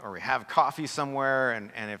 we have coffee somewhere,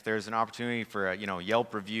 and if there's an opportunity for a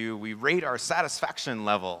Yelp review, we rate our satisfaction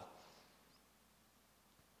level.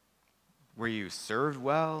 Were you served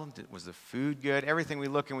well? Was the food good? Everything we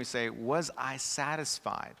look and we say, was I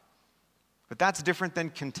satisfied? But that's different than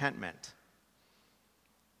contentment.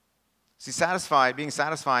 See, being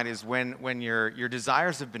satisfied is when your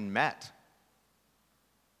desires have been met.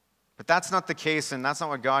 But that's not the case, and that's not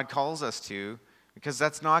what God calls us to, because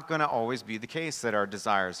that's not going to always be the case that our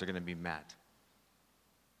desires are going to be met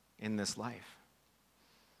in this life.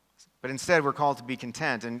 But instead, we're called to be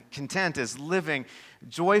content, and content is living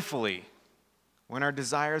joyfully when our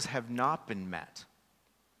desires have not been met.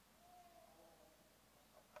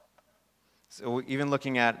 So even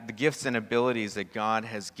looking at the gifts and abilities that God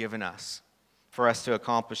has given us for us to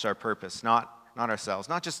accomplish our purpose, not ourselves,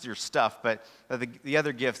 not just your stuff, but the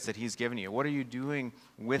other gifts that He's given you. What are you doing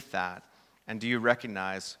with that? And do you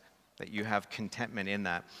recognize that you have contentment in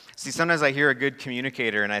that? See, sometimes I hear a good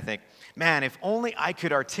communicator and I think, man, if only I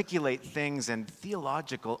could articulate things and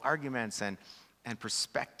theological arguments and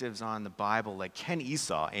perspectives on the Bible like Ken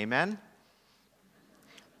Esau, amen?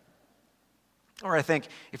 Or I think,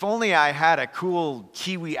 if only I had a cool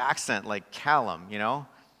Kiwi accent like Callum,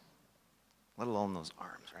 let alone those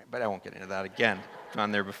arms, right? But I won't get into that again. I've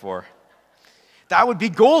gone there before. That would be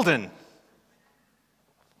golden.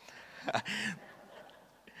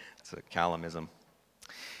 It's a Callumism.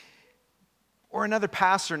 Or another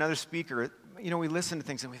pastor, another speaker, we listen to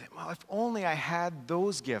things and we think, well, if only I had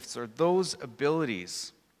those gifts or those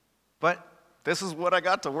abilities. But this is what I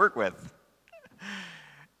got to work with.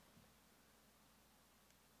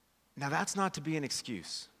 Now, that's not to be an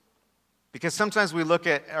excuse. Because sometimes we look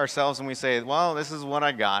at ourselves and we say, well, this is what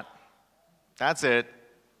I got. That's it.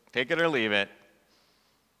 Take it or leave it.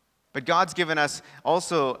 But God's given us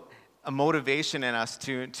also a motivation in us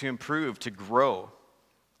to improve, to grow.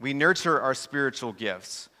 We nurture our spiritual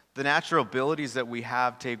gifts. The natural abilities that we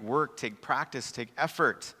have take work, take practice, take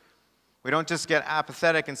effort. We don't just get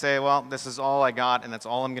apathetic and say, well, this is all I got and that's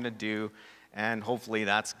all I'm going to do, and hopefully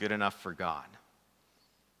that's good enough for God.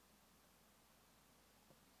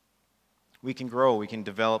 We can grow, we can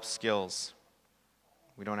develop skills.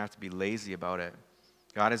 We don't have to be lazy about it.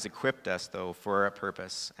 God has equipped us, though, for a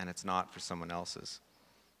purpose, and it's not for someone else's.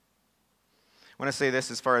 I want to say this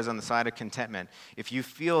as far as on the side of contentment. If you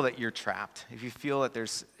feel that you're trapped, if you feel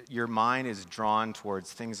that your mind is drawn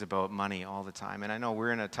towards things about money all the time, and I know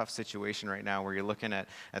we're in a tough situation right now where you're looking at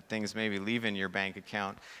things maybe leaving your bank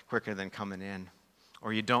account quicker than coming in,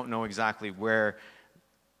 or you don't know exactly where,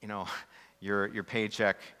 your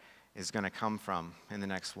paycheck is going to come from in the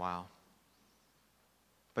next while.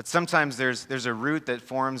 But sometimes there's a root that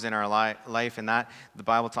forms in our life, and that the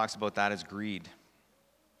Bible talks about that as greed.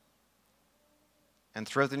 And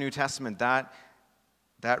throughout the New Testament, that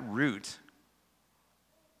root,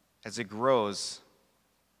 as it grows,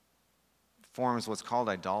 forms what's called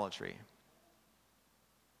idolatry.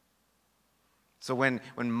 So when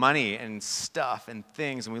money and stuff and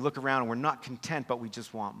things, and we look around and we're not content, but we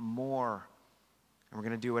just want more, and we're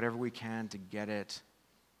going to do whatever we can to get it,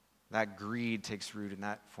 that greed takes root, and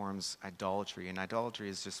that forms idolatry. And idolatry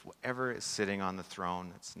is just whatever is sitting on the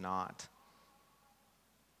throne that's not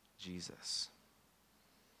Jesus.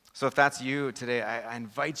 So if that's you today, I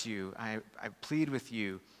invite you, I plead with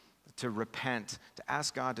you to repent, to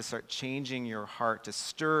ask God to start changing your heart, to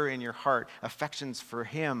stir in your heart affections for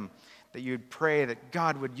Him, that you'd pray that,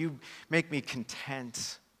 God, would you make me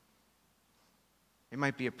content? It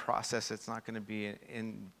might be a process. It's not going to be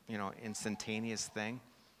an instantaneous thing.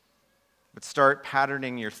 But start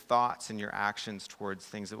patterning your thoughts and your actions towards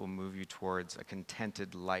things that will move you towards a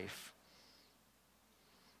contented life.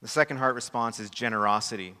 The second heart response is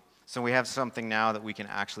generosity. So we have something now that we can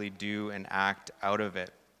actually do and act out of it.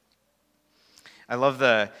 I love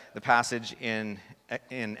the passage in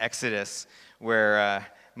Exodus where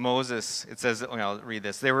Moses, it says, I'll read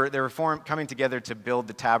this. They were coming together to build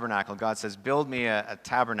the tabernacle. God says, build me a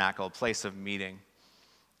tabernacle, a place of meeting,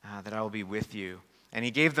 that I will be with you. And he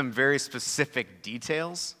gave them very specific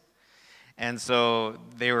details. And so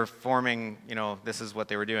they were forming, this is what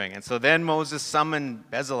they were doing. And so then Moses summoned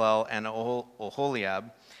Bezalel and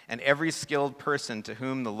Oholiab and every skilled person to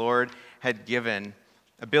whom the Lord had given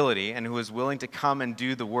ability and who was willing to come and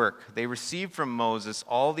do the work. They received from Moses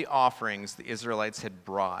all the offerings the Israelites had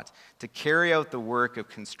brought to carry out the work of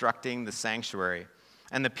constructing the sanctuary.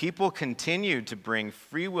 And the people continued to bring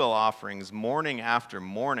free will offerings morning after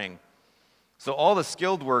morning. So all the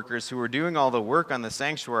skilled workers who were doing all the work on the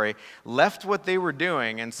sanctuary left what they were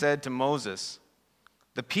doing and said to Moses,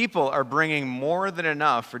 "The people are bringing more than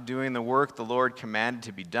enough for doing the work the Lord commanded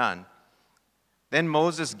to be done." Then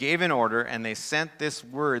Moses gave an order, and they sent this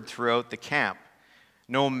word throughout the camp: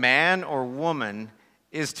 "No man or woman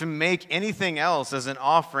is to make anything else as an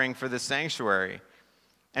offering for the sanctuary."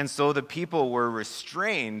 And so the people were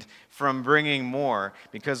restrained from bringing more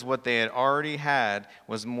because what they had already had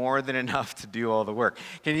was more than enough to do all the work.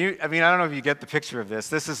 I don't know if you get the picture of this.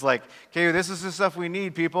 This is like, okay, this is the stuff we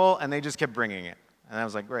need, people, and they just kept bringing it. And I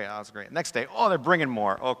was like, great, that's great. Next day, they're bringing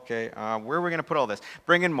more. Okay, where are we going to put all this?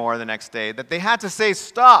 Bringing more the next day. That they had to say,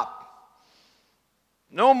 stop.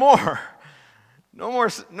 No more. No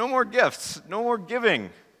more gifts. No more giving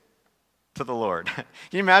to the Lord. Can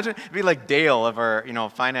you imagine? It'd be like Dale of our,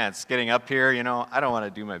 finance getting up here. I don't want to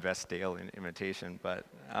do my best Dale imitation, but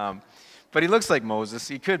he looks like Moses.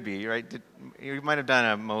 He could be, right? You might have done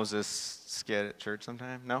a Moses skit at church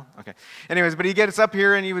sometime. No? Okay. Anyways, but he gets up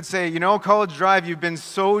here and he would say, College Drive, you've been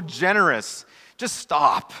so generous. Just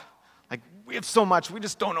stop. Like, we have so much, we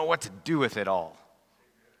just don't know what to do with it all.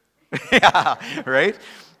 Yeah, right?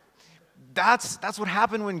 That's what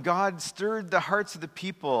happened when God stirred the hearts of the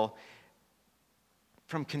people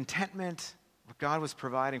from contentment, what God was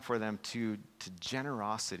providing for them, to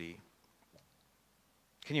generosity.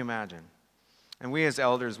 Can you imagine? And we as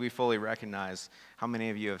elders, we fully recognize how many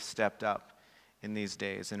of you have stepped up in these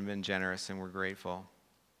days and have been generous, and we're grateful.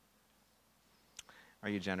 Are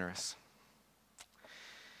you generous?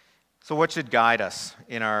 So what should guide us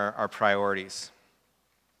in our priorities?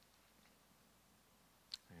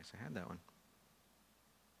 I guess I had that one.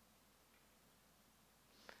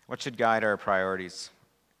 What should guide our priorities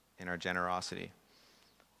in our generosity?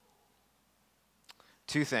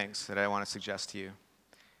 Two things that I want to suggest to you.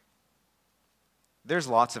 There's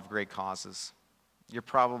lots of great causes. You're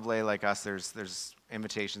probably like us, there's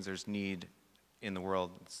invitations, there's need in the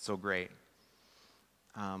world. It's so great.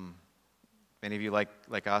 Many of you,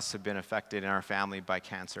 like us, have been affected in our family by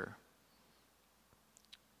cancer.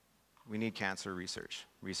 We need cancer research.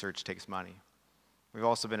 Research takes money. We've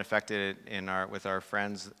also been affected with our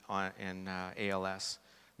friends in ALS,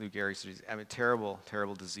 Lou Gehrig's disease. I mean, terrible,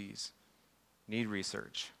 terrible disease. Need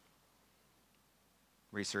research.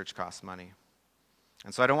 Research costs money.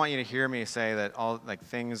 And so I don't want you to hear me say that all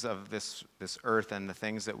things of this earth and the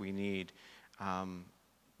things that we need,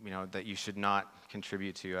 that you should not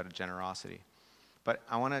contribute to out of generosity. But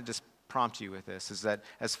I want to just prompt you with this, is that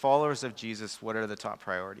as followers of Jesus, what are the top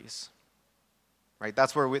priorities? Right?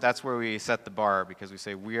 That's where we set the bar, because we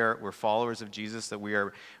say we're followers of Jesus, that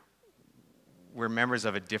we're members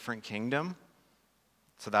of a different kingdom.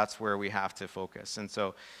 So that's where we have to focus. And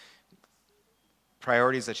so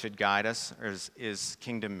priorities that should guide us is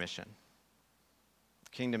kingdom mission.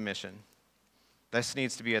 Kingdom mission. This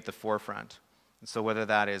needs to be at the forefront. And so whether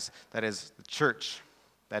that is the church,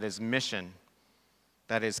 that is mission,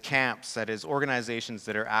 that is camps, that is organizations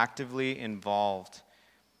that are actively involved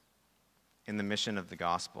in the mission of the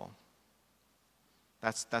gospel.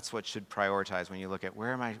 That's what should prioritize when you look at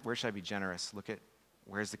where should I be generous? Look at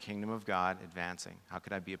where's the kingdom of God advancing? How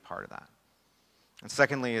could I be a part of that? And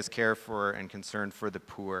secondly is care for and concern for the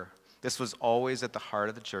poor. This was always at the heart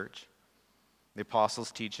of the church, the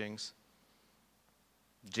apostles' teachings.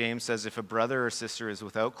 James says, if a brother or sister is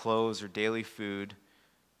without clothes or daily food,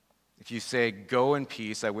 if you say, go in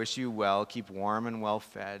peace, I wish you well, keep warm and well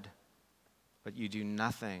fed, but you do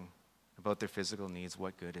nothing about their physical needs,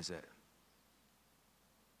 what good is it?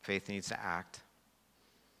 Faith needs to act.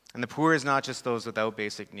 And the poor is not just those without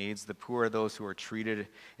basic needs. The poor are those who are treated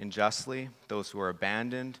unjustly, those who are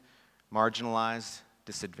abandoned, marginalized,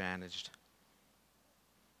 disadvantaged.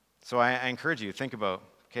 So I encourage you to think about,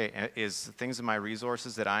 okay, is the things in my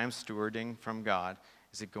resources that I am stewarding from God,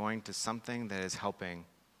 is it going to something that is helping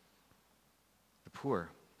the poor?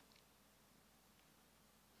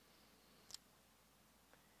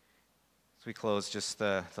 As we close, just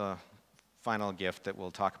the final gift that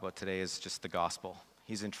we'll talk about today is just the gospel.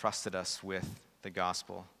 He's entrusted us with the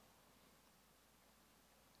gospel.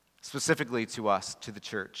 Specifically to us, to the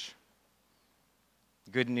church.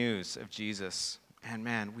 Good news of Jesus. And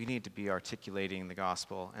man, we need to be articulating the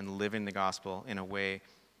gospel and living the gospel in a way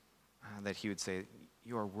that he would say,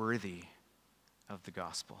 you are worthy of the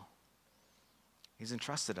gospel. He's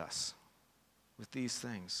entrusted us with these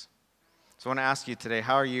things. So I want to ask you today,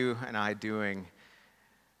 how are you and I doing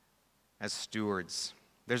as stewards?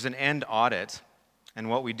 There's an end audit, and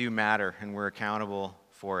what we do matter, and we're accountable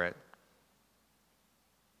for it.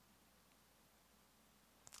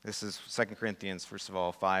 This is 2 Corinthians, first of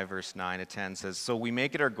all, 5, verse 9 to 10 says, so we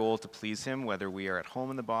make it our goal to please him, whether we are at home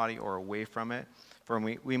in the body or away from it. For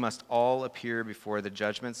we must all appear before the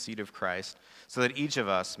judgment seat of Christ, so that each of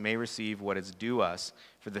us may receive what is due us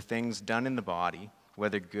for the things done in the body,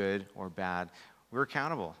 whether good or bad. We're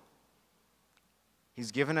accountable.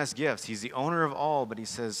 He's given us gifts. He's the owner of all, but he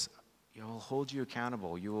says, he'll hold you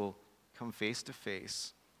accountable. You will come face to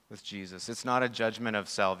face with Jesus. It's not a judgment of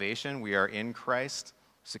salvation. We are in Christ,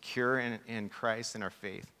 secure in Christ in our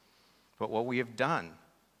faith. But what we have done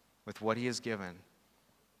with what he has given,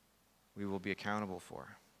 we will be accountable for.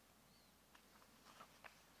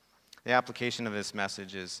 The application of this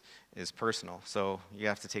message is personal, so you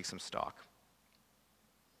have to take some stock.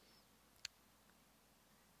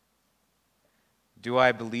 Do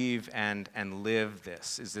I believe and live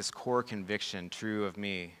this? Is this core conviction true of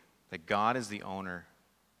me, that God is the owner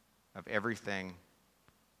of everything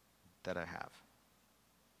that I have?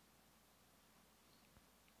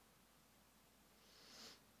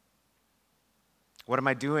 What am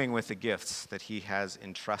I doing with the gifts that he has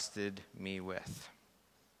entrusted me with?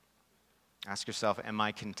 Ask yourself, am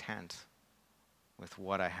I content with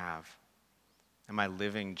what I have? Am I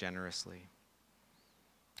living generously?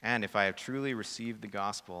 And if I have truly received the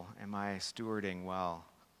gospel, am I stewarding well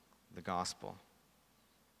the gospel?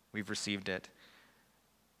 We've received it,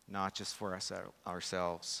 not just for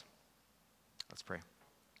ourselves. Let's pray.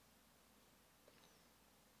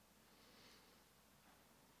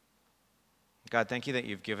 God, thank you that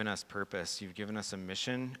you've given us purpose. You've given us a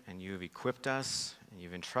mission, and you've equipped us, and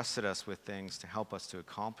you've entrusted us with things to help us to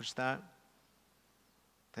accomplish that.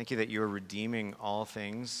 Thank you that you are redeeming all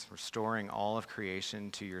things, restoring all of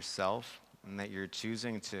creation to yourself, and that you're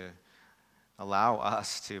choosing to allow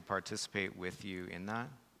us to participate with you in that.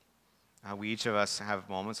 We each of us have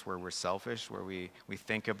moments where we're selfish, where we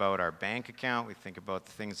think about our bank account, we think about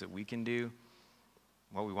the things that we can do.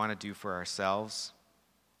 what we want to do for ourselves.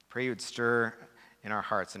 Pray you would stir in our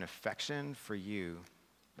hearts an affection for you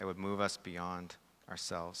that would move us beyond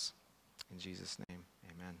ourselves. In Jesus' name,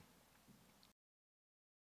 amen.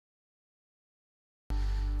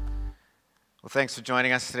 Well, thanks for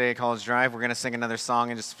joining us today at College Drive. We're going to sing another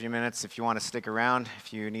song in just a few minutes. If you want to stick around,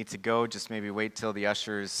 if you need to go, just maybe wait till the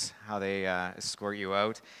ushers, how they escort you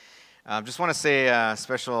out. Just want to say a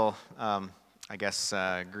special,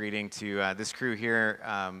 greeting to this crew here,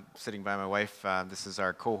 sitting by my wife. This is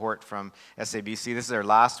our cohort from SABC. This is their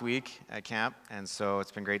last week at camp, and so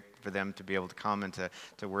it's been great for them to be able to come and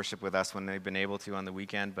to worship with us when they've been able to on the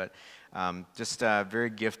weekend. But just a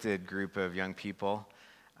very gifted group of young people.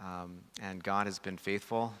 And God has been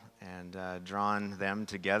faithful and drawn them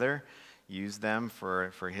together, used them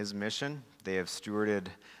for His mission. They have stewarded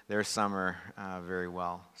their summer very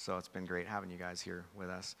well. So it's been great having you guys here with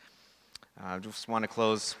us. I just want to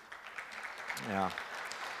close. Yeah.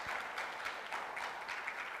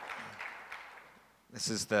 This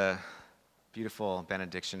is the beautiful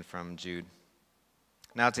benediction from Jude.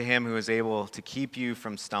 Now to Him who is able to keep you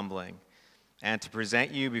from stumbling, and to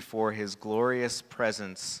present you before His glorious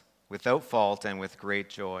presence without fault and with great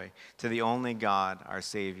joy. To the only God, our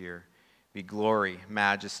Savior, be glory,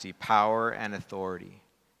 majesty, power, and authority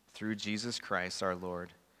through Jesus Christ our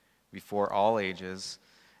Lord, before all ages,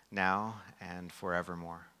 now and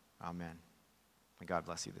forevermore. Amen. May God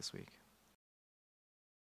bless you this week.